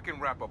 I can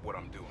wrap up what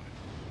I'm doing.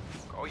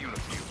 Call you in a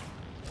few.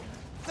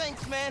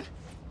 Thanks, man.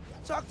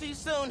 Talk to you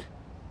soon.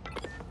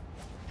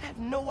 I have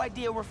no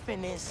idea where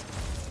Finn is.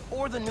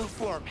 Or the new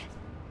form.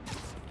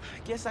 I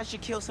guess I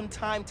should kill some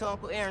time till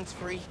Uncle Aaron's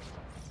free.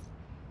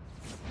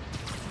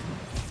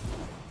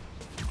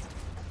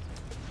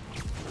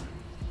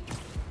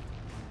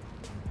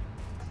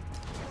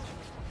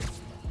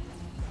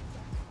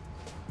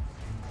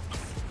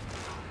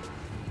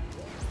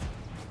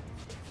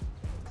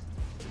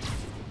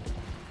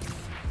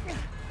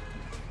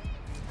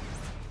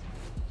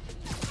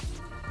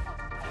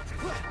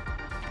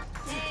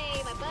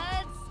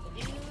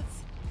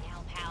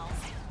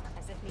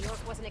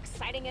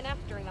 exciting enough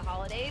during the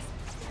holidays,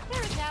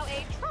 there is now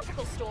a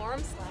tropical storm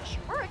slash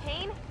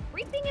hurricane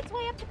creeping its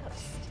way up the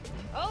coast.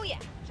 Oh yeah,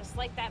 just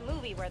like that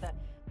movie where the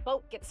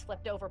boat gets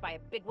flipped over by a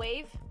big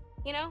wave,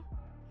 you know?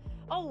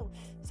 Oh,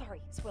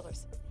 sorry,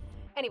 spoilers.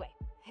 Anyway,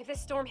 if this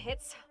storm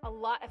hits, a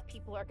lot of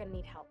people are gonna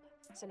need help.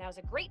 So now's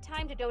a great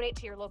time to donate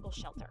to your local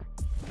shelter.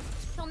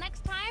 Till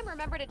next time,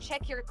 remember to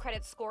check your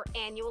credit score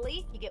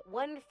annually. You get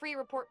 1 free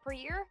report per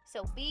year,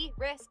 so be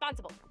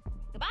responsible.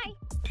 Goodbye.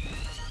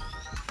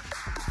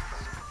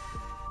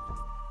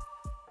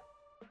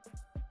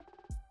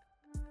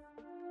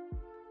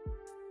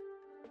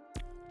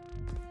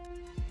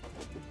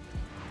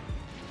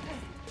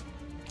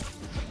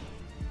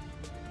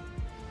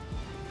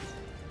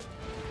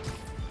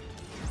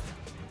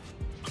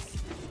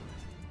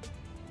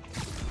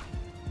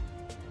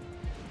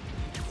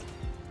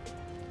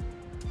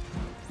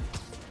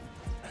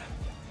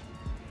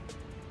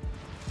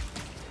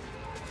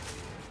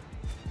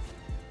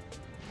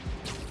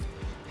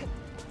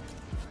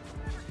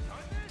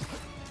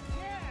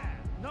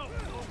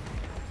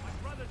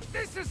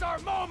 This is our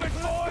moment,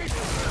 boys!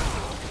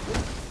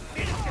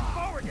 We need to get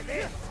forward to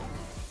this!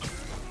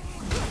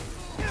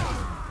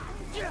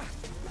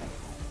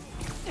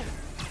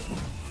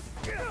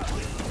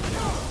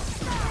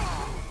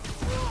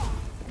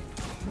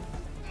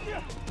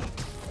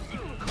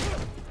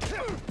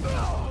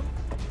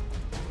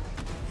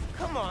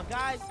 Come on,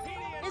 guys.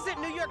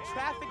 Isn't New York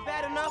traffic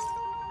bad enough?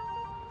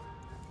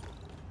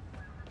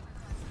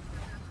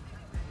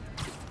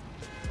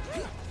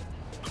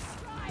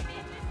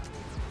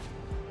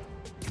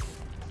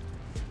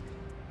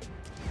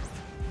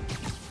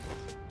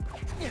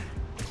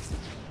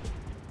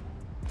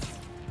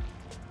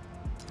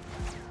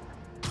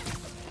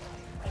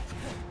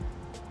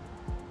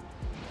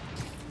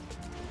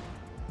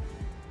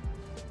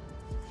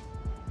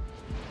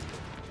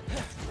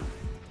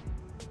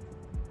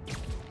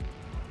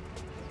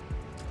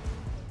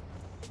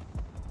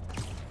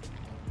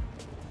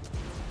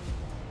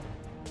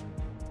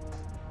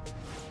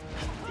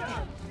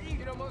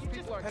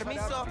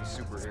 Permiso,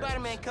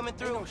 Spider-Man coming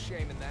through. No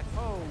shame in that.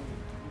 Oh,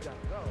 you gotta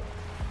go.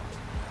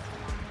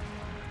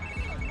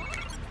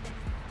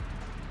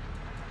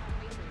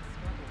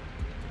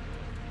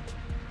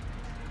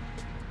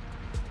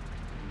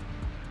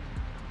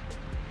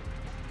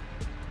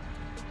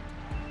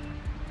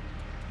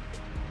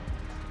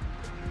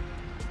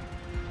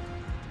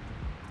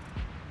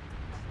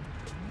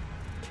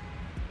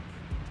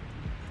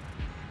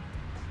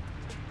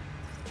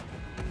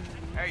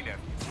 Hey, nephew.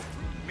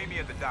 Meet me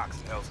at the docks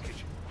in Hell's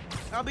Kitchen.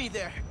 I'll be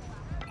there.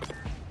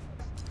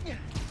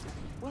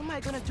 What am I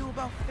gonna do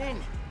about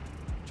Finn?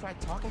 Try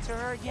talking to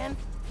her again?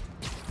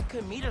 I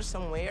could meet her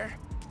somewhere.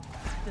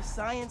 The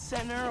Science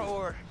Center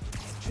or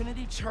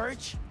Trinity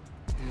Church?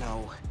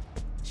 No.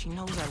 She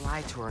knows I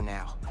lied to her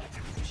now.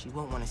 She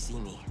won't want to see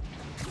me.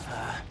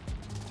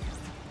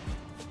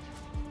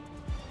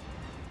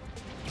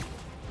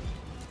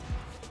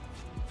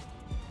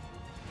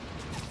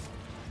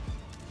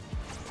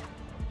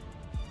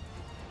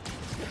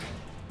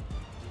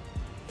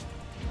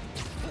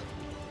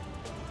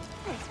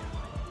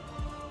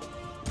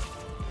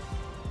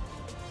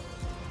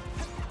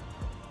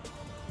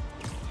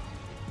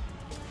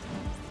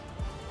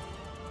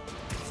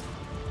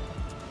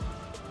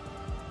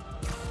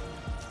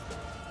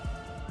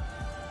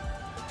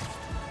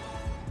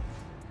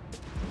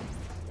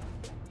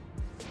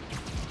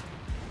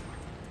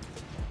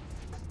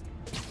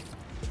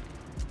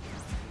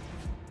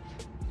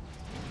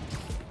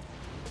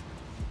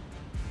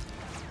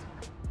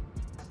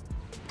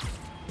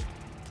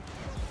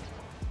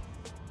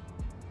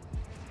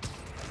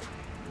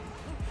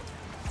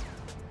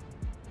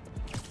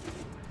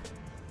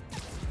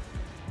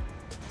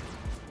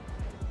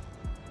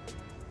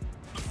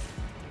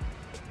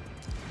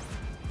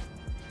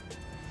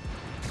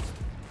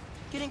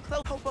 Getting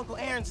close. Hope Uncle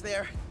Aaron's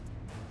there.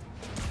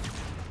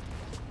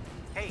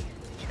 Hey, did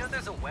you know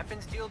there's a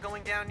weapons deal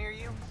going down near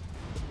you?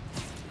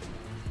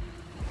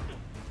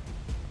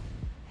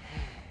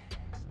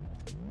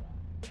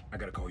 I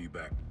gotta call you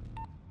back.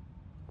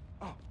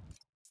 Oh. All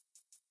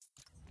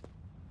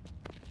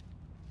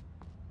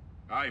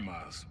right,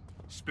 Miles.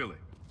 Spill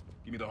it.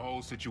 Give me the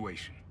whole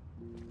situation.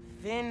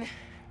 Finn,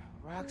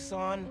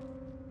 Roxxon,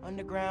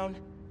 Underground.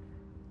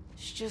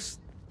 It's just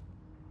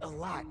a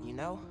lot, you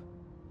know?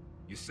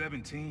 You're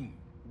 17.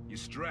 You're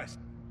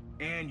stressed.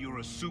 And you're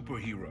a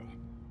superhero.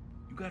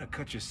 You gotta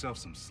cut yourself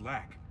some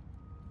slack.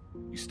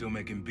 You still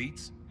making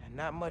beats?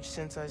 Not much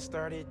since I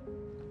started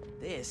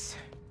this.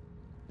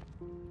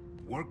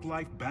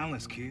 Work-life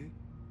balance, kid.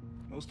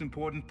 Most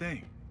important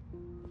thing.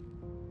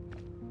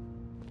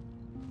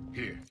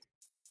 Here.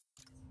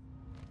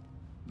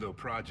 Little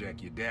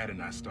project your dad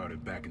and I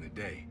started back in the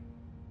day.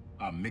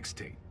 Our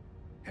mixtape.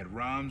 Had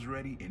rhymes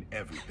ready and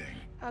everything.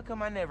 How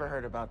come I never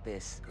heard about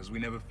this? 'Cause we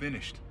never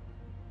finished.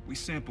 We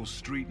sampled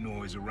street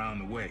noise around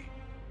the way.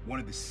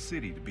 Wanted the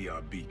city to be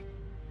our beat.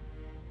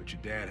 But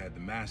your dad had the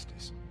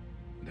masters.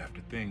 And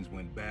after things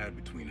went bad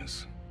between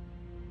us,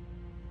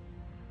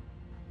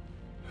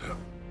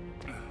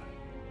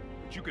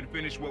 we but you can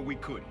finish what we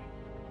couldn't.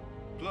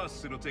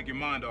 Plus, it'll take your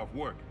mind off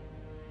work.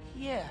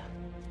 Yeah.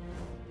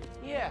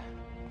 Yeah.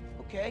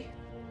 Okay.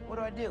 What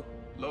do I do?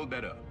 Load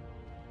that up.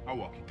 I'll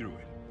walk you through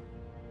it.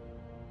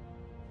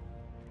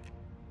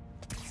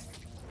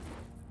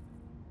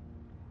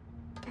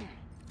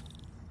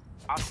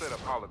 I'll set up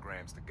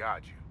holograms to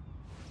guide you.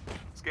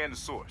 Scan the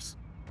source.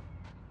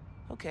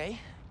 Okay.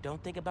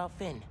 Don't think about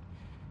Finn.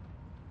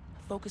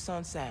 Focus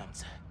on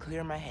sounds.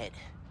 Clear my head.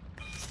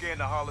 Scan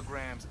the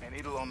holograms, and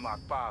it'll unlock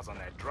files on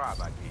that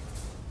drive I gave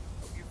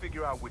you. You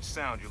figure out which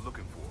sound you're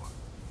looking for.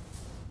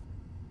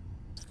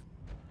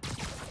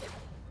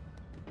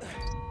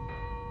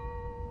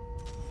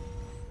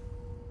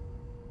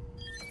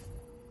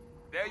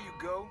 There you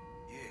go.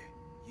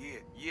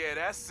 Yeah,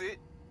 that's it.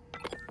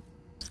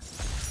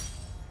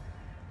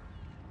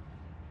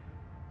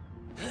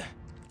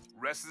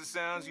 Rest of the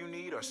sounds you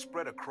need are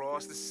spread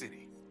across the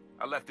city.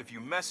 I left a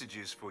few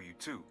messages for you,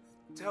 too,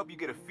 to help you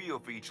get a feel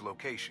for each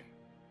location.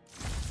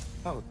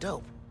 Oh,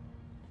 dope.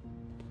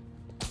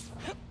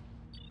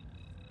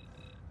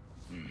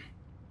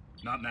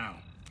 Not now.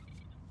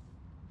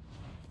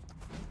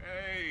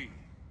 Hey,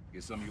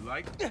 get something you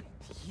like?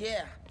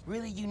 Yeah,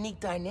 really unique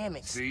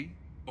dynamics. See?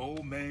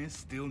 Old man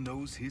still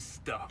knows his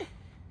stuff.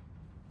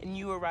 And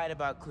you were right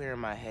about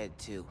clearing my head,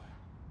 too.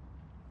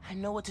 I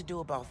know what to do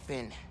about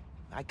Finn.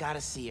 I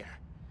gotta see her.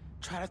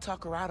 Try to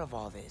talk her out of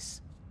all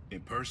this. In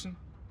person?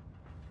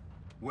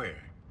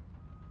 Where?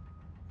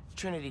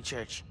 Trinity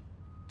Church.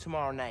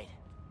 Tomorrow night.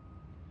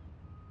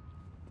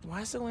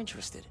 Why so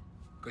interested?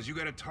 Because you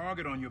got a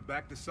target on your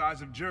back the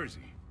size of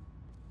Jersey.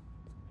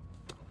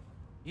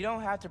 You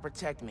don't have to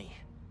protect me.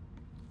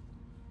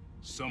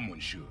 Someone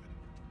should.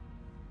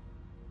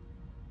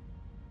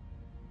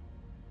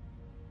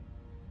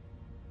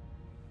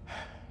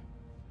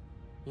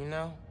 You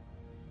know,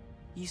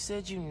 you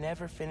said you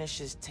never finished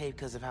this tape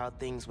because of how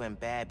things went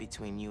bad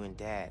between you and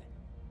Dad.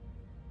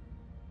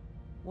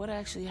 What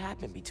actually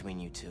happened between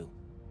you two?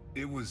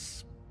 It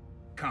was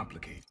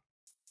complicated.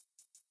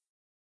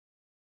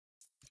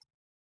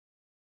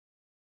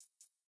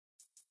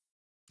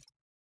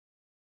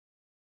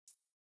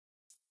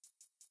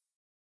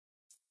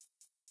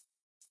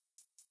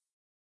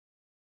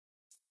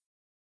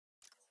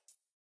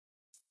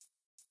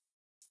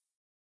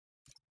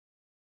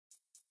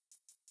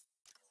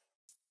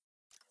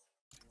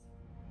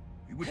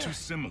 We were too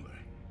similar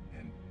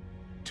and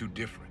too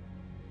different.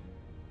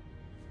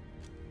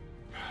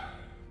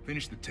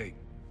 Finish the tape,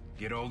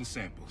 get all the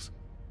samples,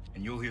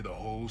 and you'll hear the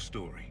whole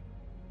story.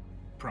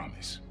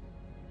 Promise.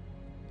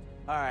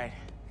 All right,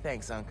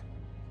 thanks, Unc.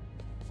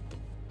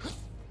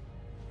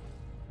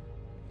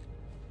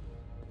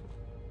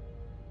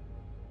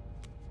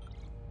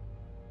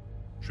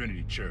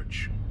 Trinity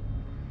Church.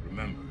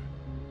 Remember,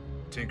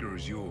 Tinker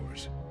is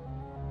yours,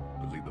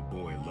 but leave the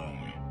boy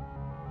alone.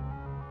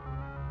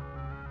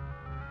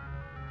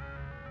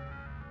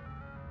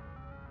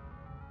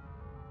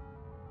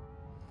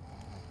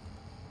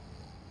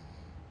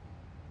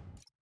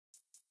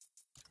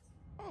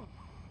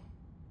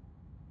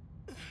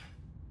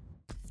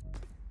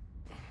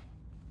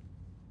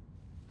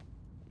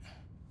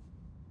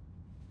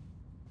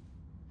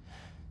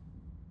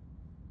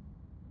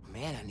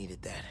 Man, I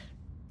needed that.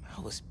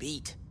 I was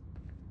beat.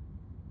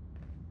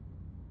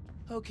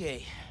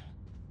 Okay,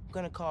 I'm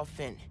gonna call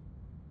Finn.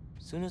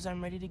 As soon as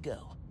I'm ready to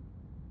go.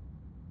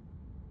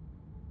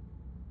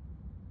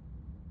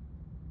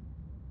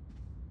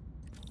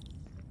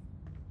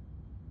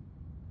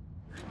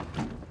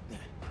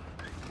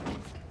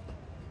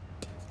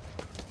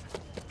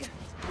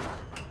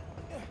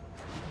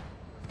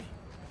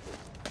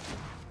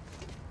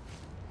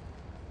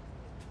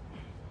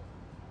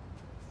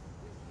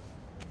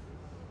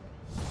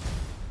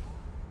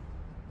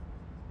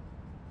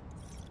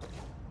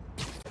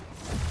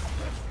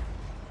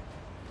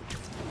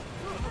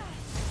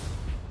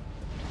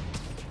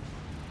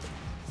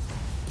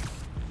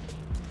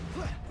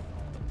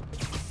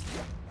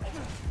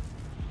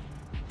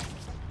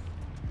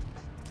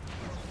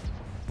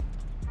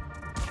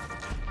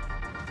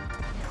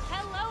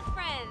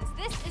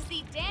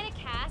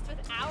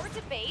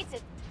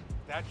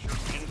 That's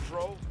your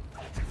intro?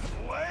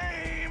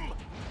 Lame!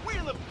 We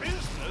in the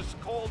business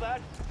call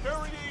that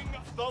burying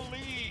the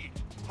lead.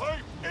 Hype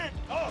it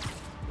up!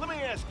 Let me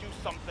ask you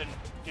something,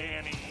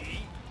 Danny.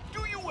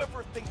 Do you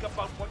ever think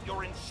about what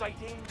you're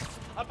inciting?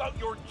 About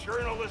your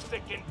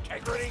journalistic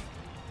integrity?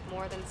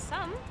 More than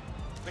some.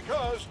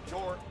 Because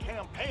your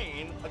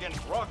campaign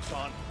against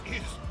Roxxon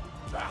is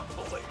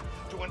baffling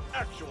to an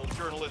actual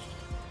journalist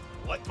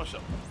like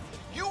myself.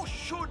 You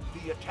should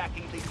be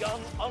attacking the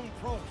young,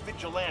 unproved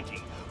vigilante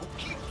who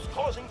keeps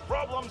causing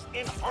problems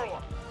in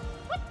Harlem.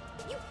 What?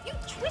 You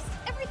twist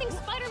everything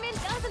Spider-Man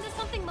does into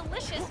something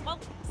malicious while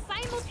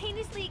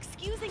simultaneously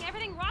excusing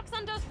everything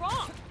Roxxon does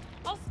wrong.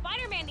 All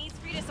Spider-Man needs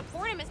for you to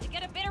support him is to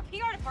get a better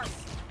PR department.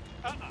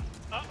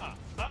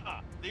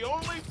 The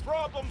only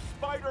problem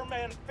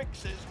Spider-Man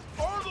fixes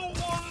are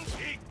the ones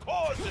he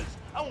causes.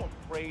 I'm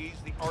afraid praise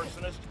the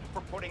arsonist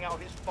for putting out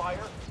his fire.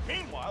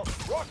 Meanwhile,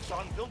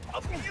 Roxxon built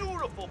a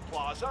beautiful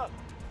plaza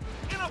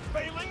in a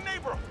failing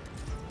neighborhood.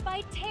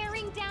 By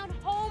tearing down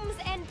homes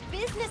and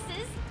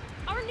businesses,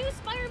 our new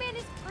Spider-Man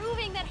is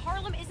proving that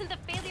Harlem isn't the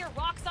failure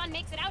Roxxon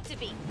makes it out to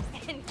be.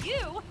 And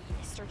you,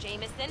 Mr.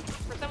 Jameson,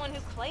 for someone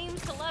who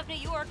claims to love New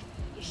York,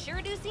 you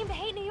sure do seem to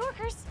hate New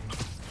Yorkers.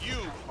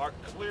 You are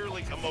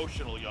clearly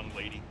emotional, young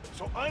lady,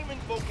 so I'm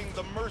invoking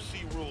the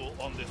mercy rule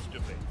on this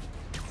debate.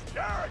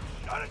 Jared,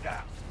 shut it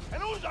down!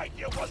 And whose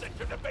idea was it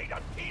to debate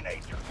a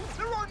teenager?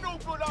 There are no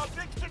good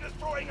objects to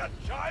destroying a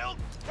child!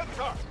 Get the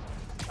car!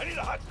 I need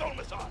a hot stone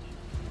massage!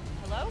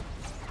 Hello?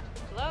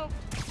 Hello?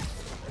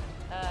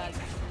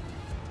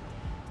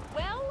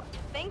 Well,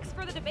 thanks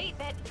for the debate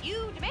that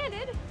you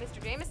demanded,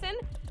 Mr. Jameson.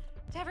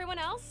 To everyone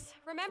else,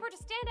 remember to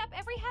stand up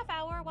every half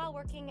hour while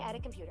working at a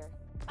computer.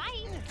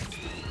 Bye!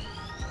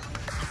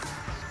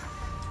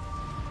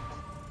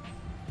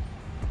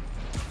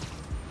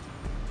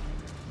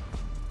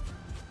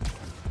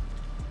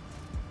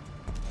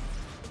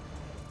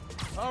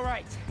 All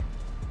right,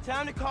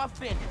 time to call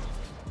Finn.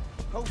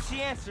 Hope she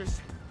answers.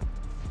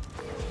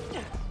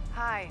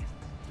 Hi,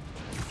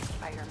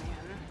 Spider-Man.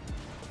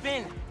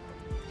 Finn,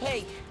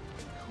 hey,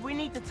 we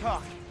need to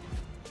talk.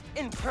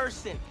 In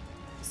person.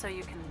 So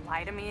you can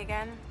lie to me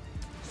again?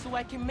 So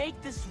I can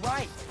make this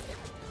right.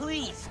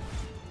 Please.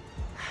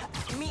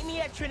 Meet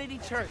me at Trinity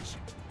Church.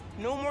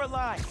 No more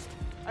lies.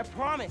 I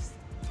promise.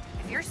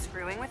 If you're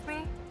screwing with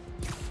me...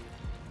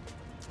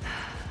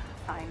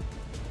 Fine.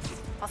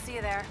 I'll see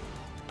you there.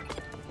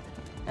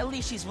 At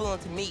least she's willing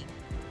to meet.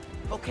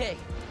 Okay,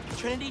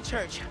 Trinity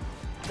Church.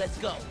 Let's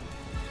go.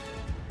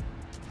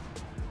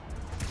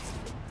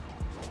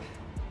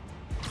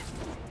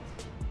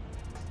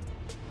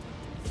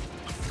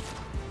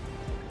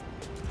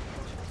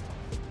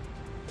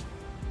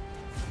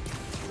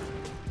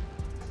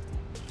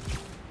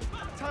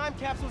 Time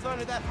capsule's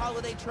under that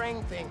holiday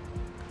train thing.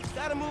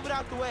 Gotta move it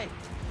out the way.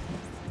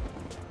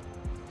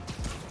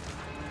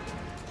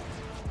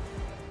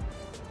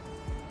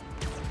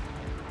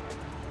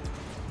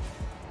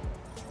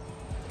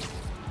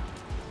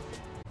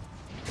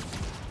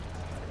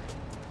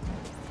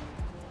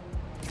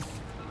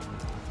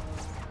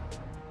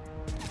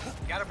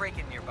 Got a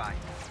break-in nearby.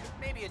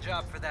 Maybe a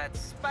job for that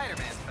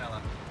Spider-Man fella.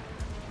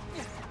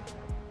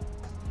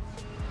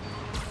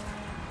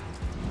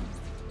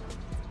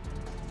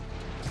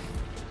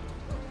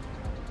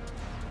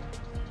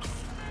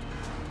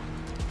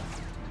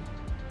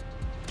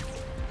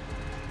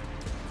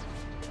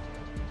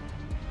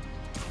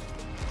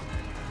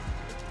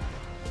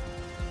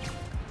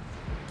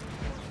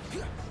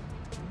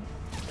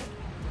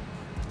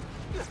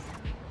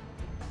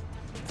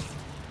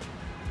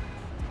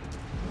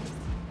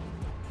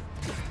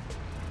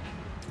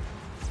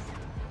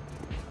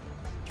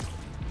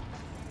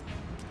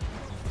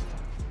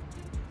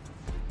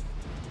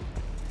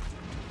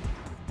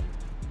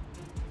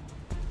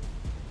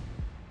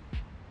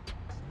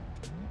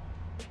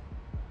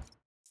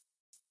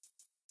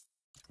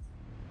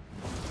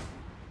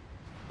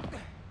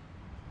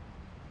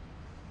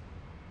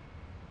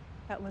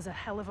 That was a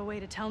hell of a way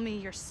to tell me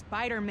you're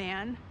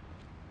Spider-Man.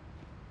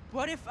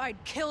 What if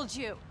I'd killed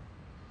you?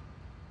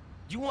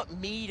 You want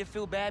me to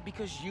feel bad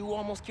because you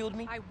almost killed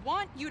me? I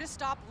want you to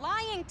stop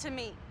lying to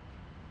me.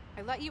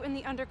 I let you in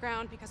the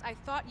underground because I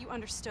thought you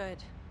understood.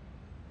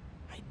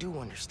 I do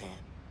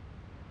understand.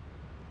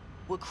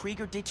 What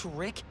Krieger did to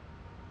Rick?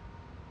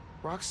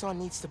 Roxxon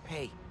needs to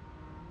pay.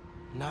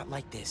 Not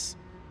like this.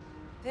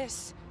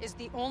 This is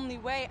the only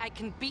way I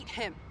can beat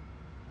him.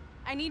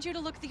 I need you to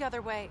look the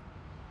other way.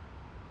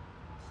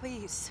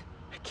 Please.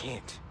 I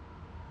can't.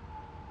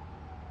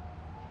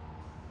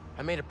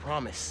 I made a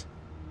promise.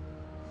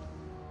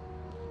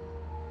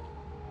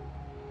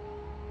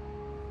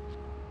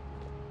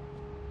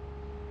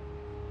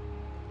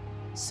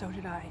 So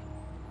did I.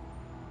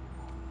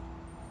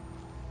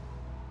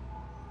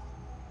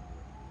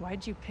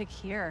 Why'd you pick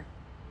here?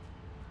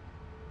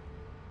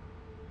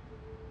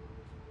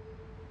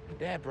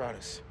 Dad brought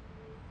us.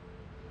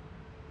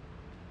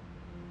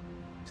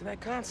 To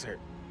that concert.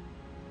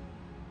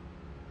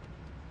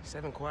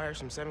 7 choirs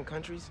from 7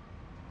 countries.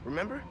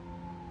 Remember?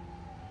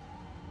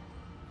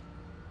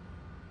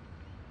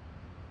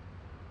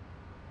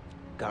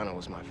 Ghana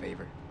was my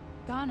favorite.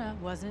 Ghana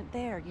wasn't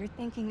there. You're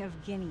thinking of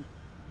Guinea.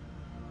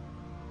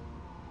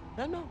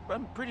 No,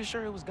 I'm pretty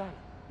sure it was Ghana.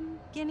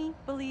 Guinea,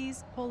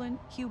 Belize, Poland,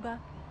 Cuba.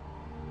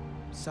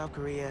 South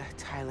Korea,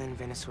 Thailand,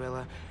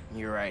 Venezuela.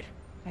 You're right.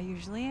 I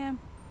usually am.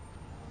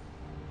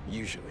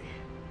 Usually.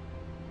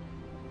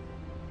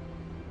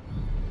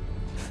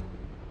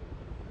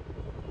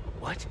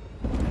 What?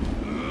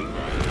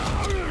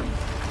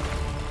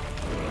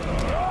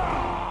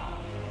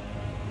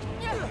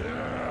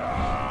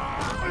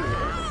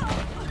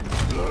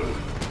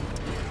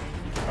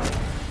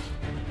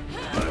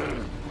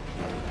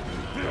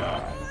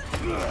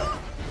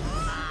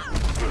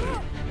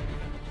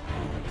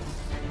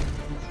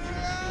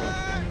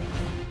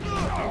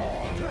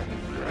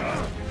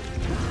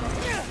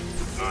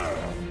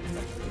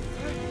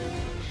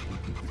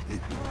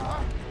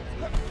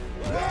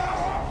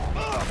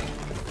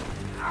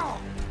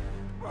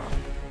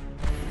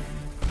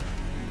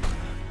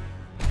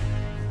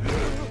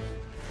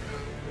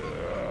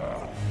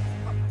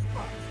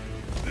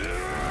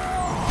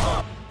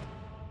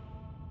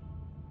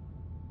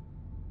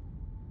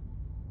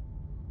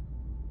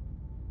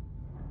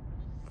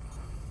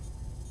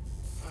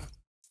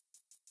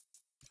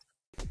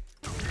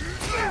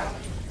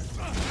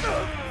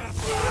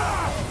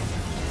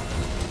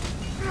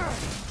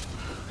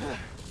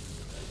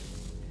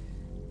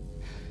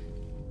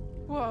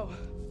 Whoa.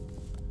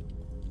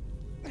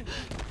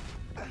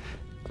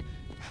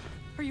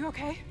 Are you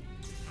okay?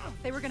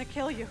 They were gonna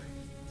kill you.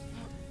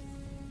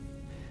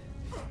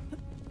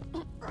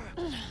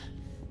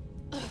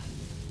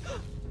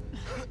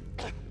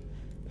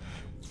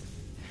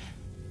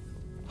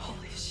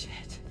 Holy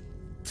shit.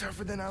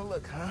 Tougher than I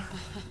look, huh?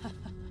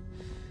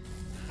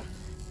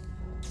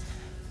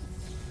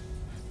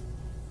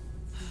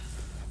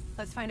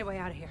 Let's find a way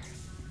out of here.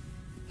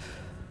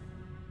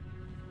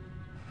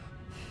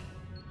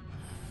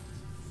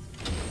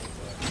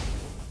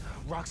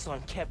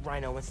 Roxxon kept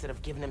Rhino instead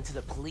of giving him to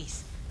the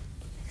police.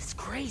 It's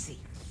crazy.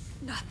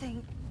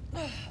 Nothing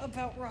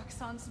about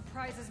Roxxon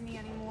surprises me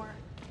anymore.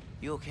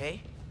 You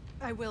okay?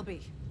 I will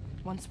be,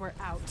 once we're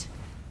out.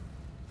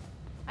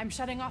 I'm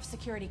shutting off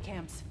security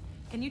cams.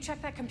 Can you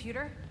check that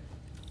computer?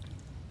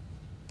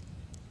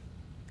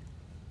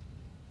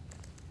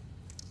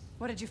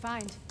 What did you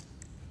find?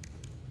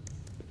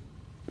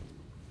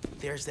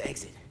 There's the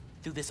exit.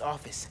 Through this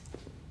office.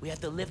 We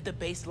have to lift the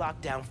base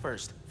lockdown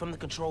first, from the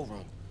control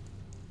room.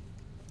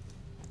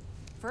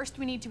 First,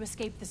 we need to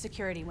escape the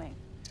security wing.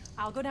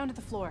 I'll go down to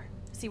the floor,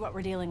 see what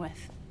we're dealing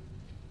with.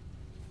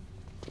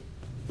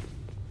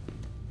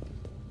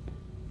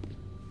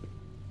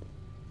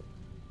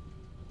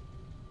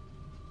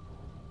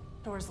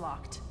 Door's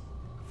locked.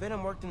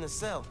 Venom worked in the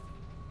cell.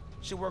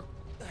 Should work...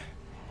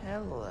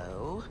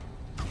 Hello?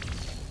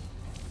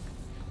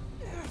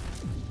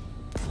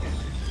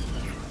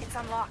 It's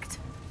unlocked.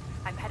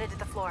 I'm headed to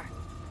the floor.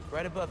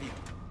 Right above you.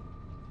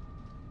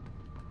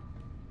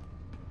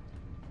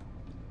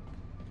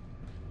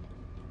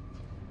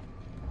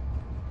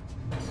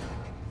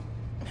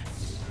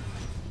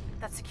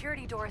 That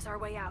security door is our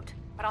way out,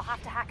 but I'll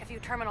have to hack a few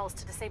terminals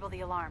to disable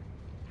the alarm.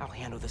 I'll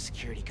handle the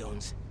security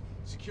goons.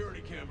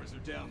 Security cameras are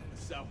down in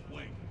the south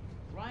wing.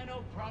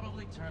 Rhino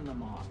probably turned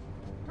them off.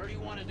 Heard he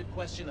wanted to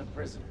question the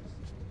prisoners.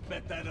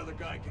 Bet that other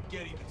guy could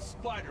get even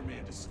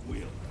Spider-Man to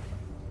squeal.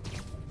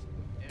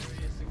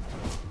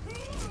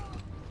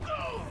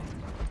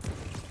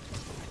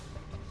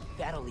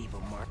 That'll leave a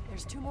mark.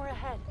 There's 2 more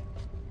ahead.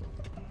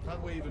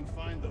 How'd we even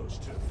find those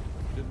 2?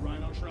 Did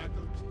Rhino track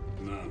them?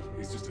 Nah,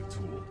 he's just a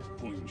tool.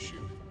 Point and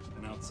shoot.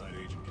 An outside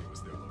agent gave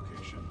us their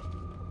location.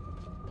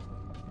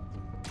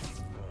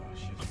 Oh,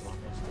 shit's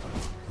almost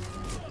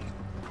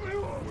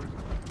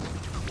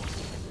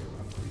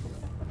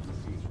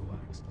Seems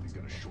relaxed. He's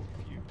got a short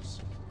fuse.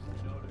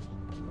 Notice.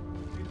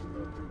 These will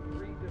go through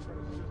 3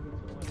 different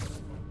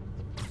systems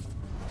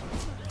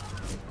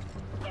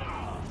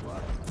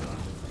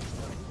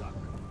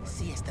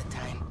Siesta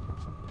time.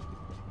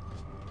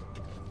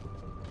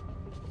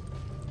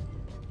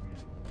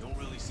 Don't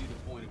really see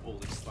the point of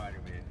holding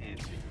Spider-Man and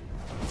you. You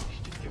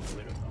should just get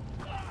rid of them.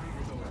 I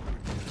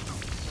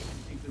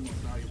think they're more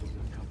valuable to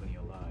the company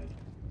alive.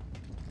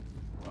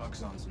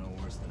 Roxxon's no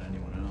worse than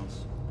anyone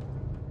else.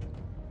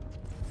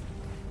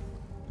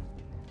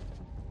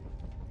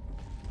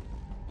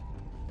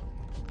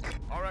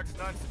 RX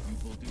nuts. You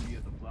full duty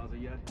at the plaza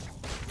yet?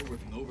 We're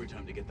working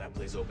overtime to get that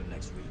place open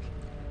next week.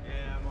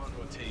 Yeah, I'm on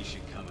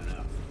rotation coming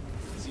up.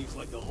 Seems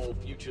like the whole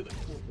future of the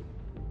corporate.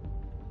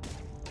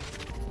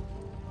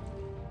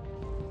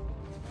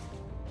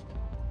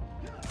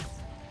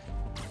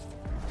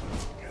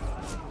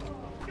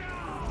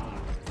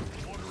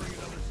 Ordering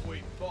another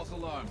sweep. False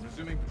alarm.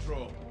 Resuming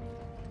patrol.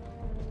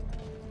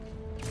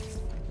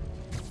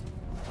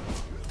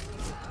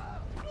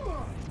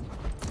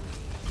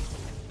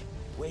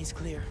 Way's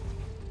clear.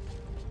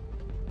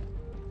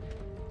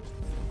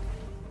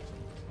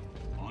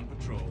 On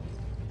patrol.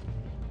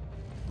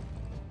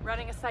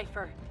 Running a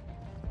cipher.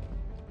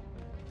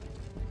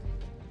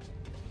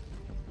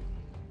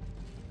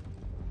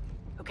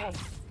 Okay,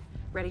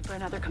 ready for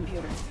another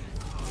computer.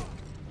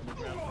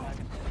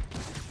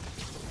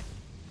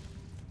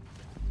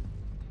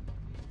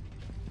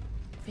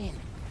 Finn,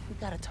 we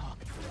gotta talk.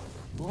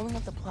 Blowing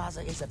up the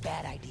plaza is a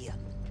bad idea.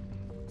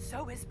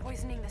 So is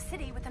poisoning the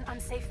city with an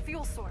unsafe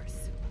fuel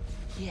source.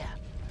 Yeah,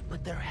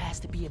 but there has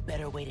to be a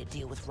better way to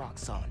deal with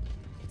Roxxon.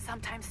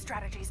 Sometimes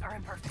strategies are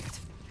imperfect,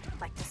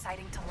 like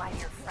deciding to lie to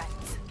your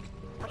friends.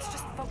 Let's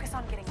just focus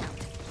on getting out.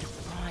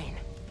 Fine.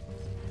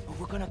 But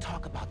we're gonna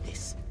talk about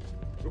this.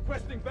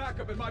 Requesting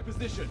backup in my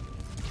position.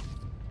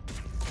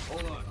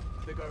 Hold on.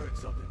 I think I heard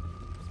something.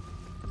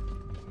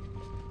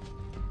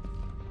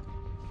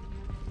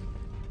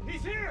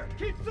 He's here!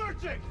 Keep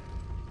searching!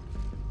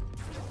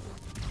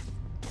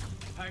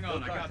 Hang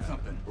on, I got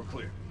something. We're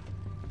clear.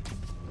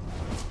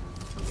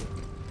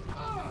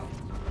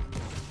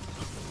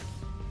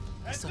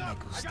 Heads Eso me up!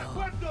 I gustó. got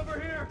webs over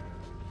here!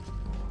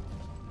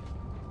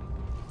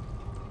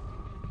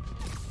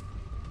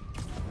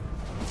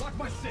 Lock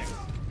my 6!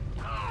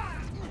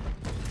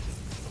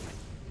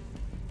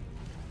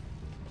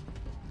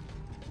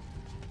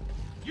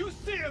 You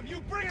see him!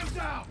 You bring him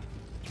down!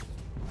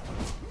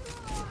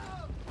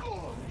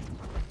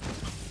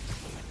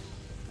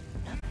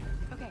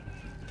 Okay,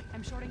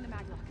 I'm shorting the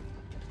maglock.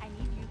 I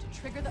need you to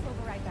trigger the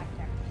override back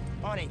there.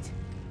 On it.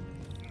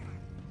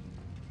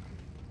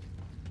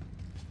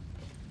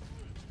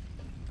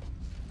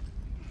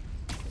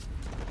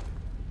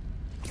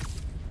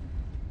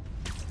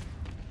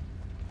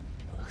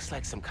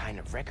 Looks like some kind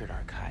of record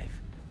archive.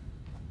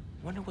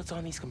 Wonder what's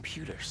on these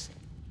computers.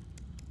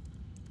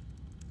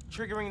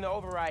 Triggering the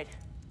override.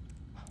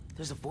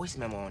 There's a voice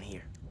memo on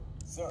here.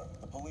 Sir,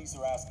 the police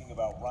are asking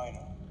about Rhino.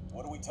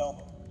 What do we tell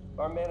them?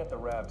 Our man at the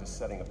Raft is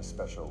setting up a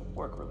special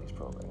work release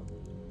program.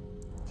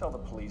 Tell the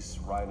police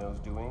Rhino's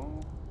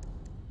doing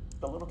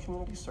a little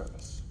community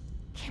service.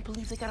 Can't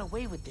believe they got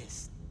away with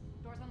this.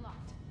 Door's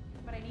unlocked,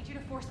 but I need you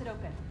to force it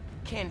open.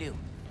 Can do.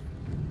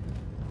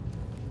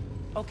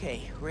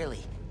 Okay,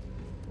 really.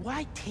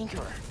 Why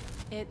Tinkerer?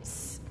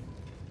 It's...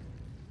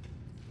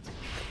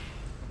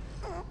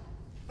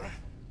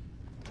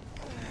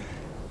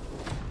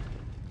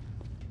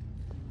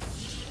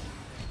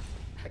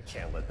 I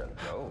can't let them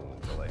go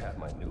until I have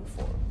my new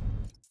form.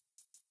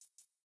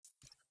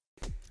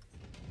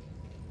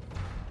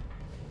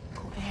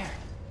 Go there.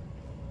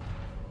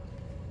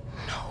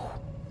 No.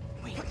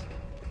 Wait,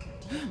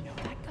 do you know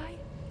that guy?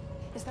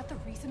 Is that the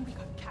reason we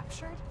got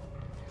captured?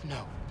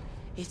 No.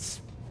 It's...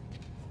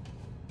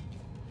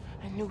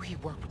 I knew he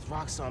worked with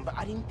Roxxon, but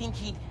I didn't think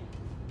he'd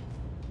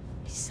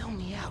sell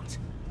me out.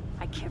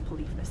 I can't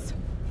believe this.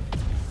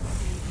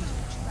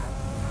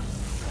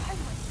 I'm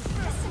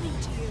listening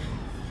to you.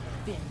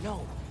 Then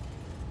no.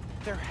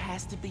 There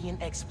has to be an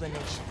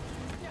explanation.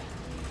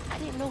 I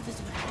didn't know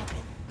this would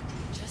happen.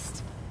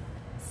 Just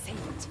say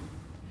it.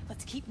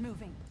 Let's keep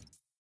moving.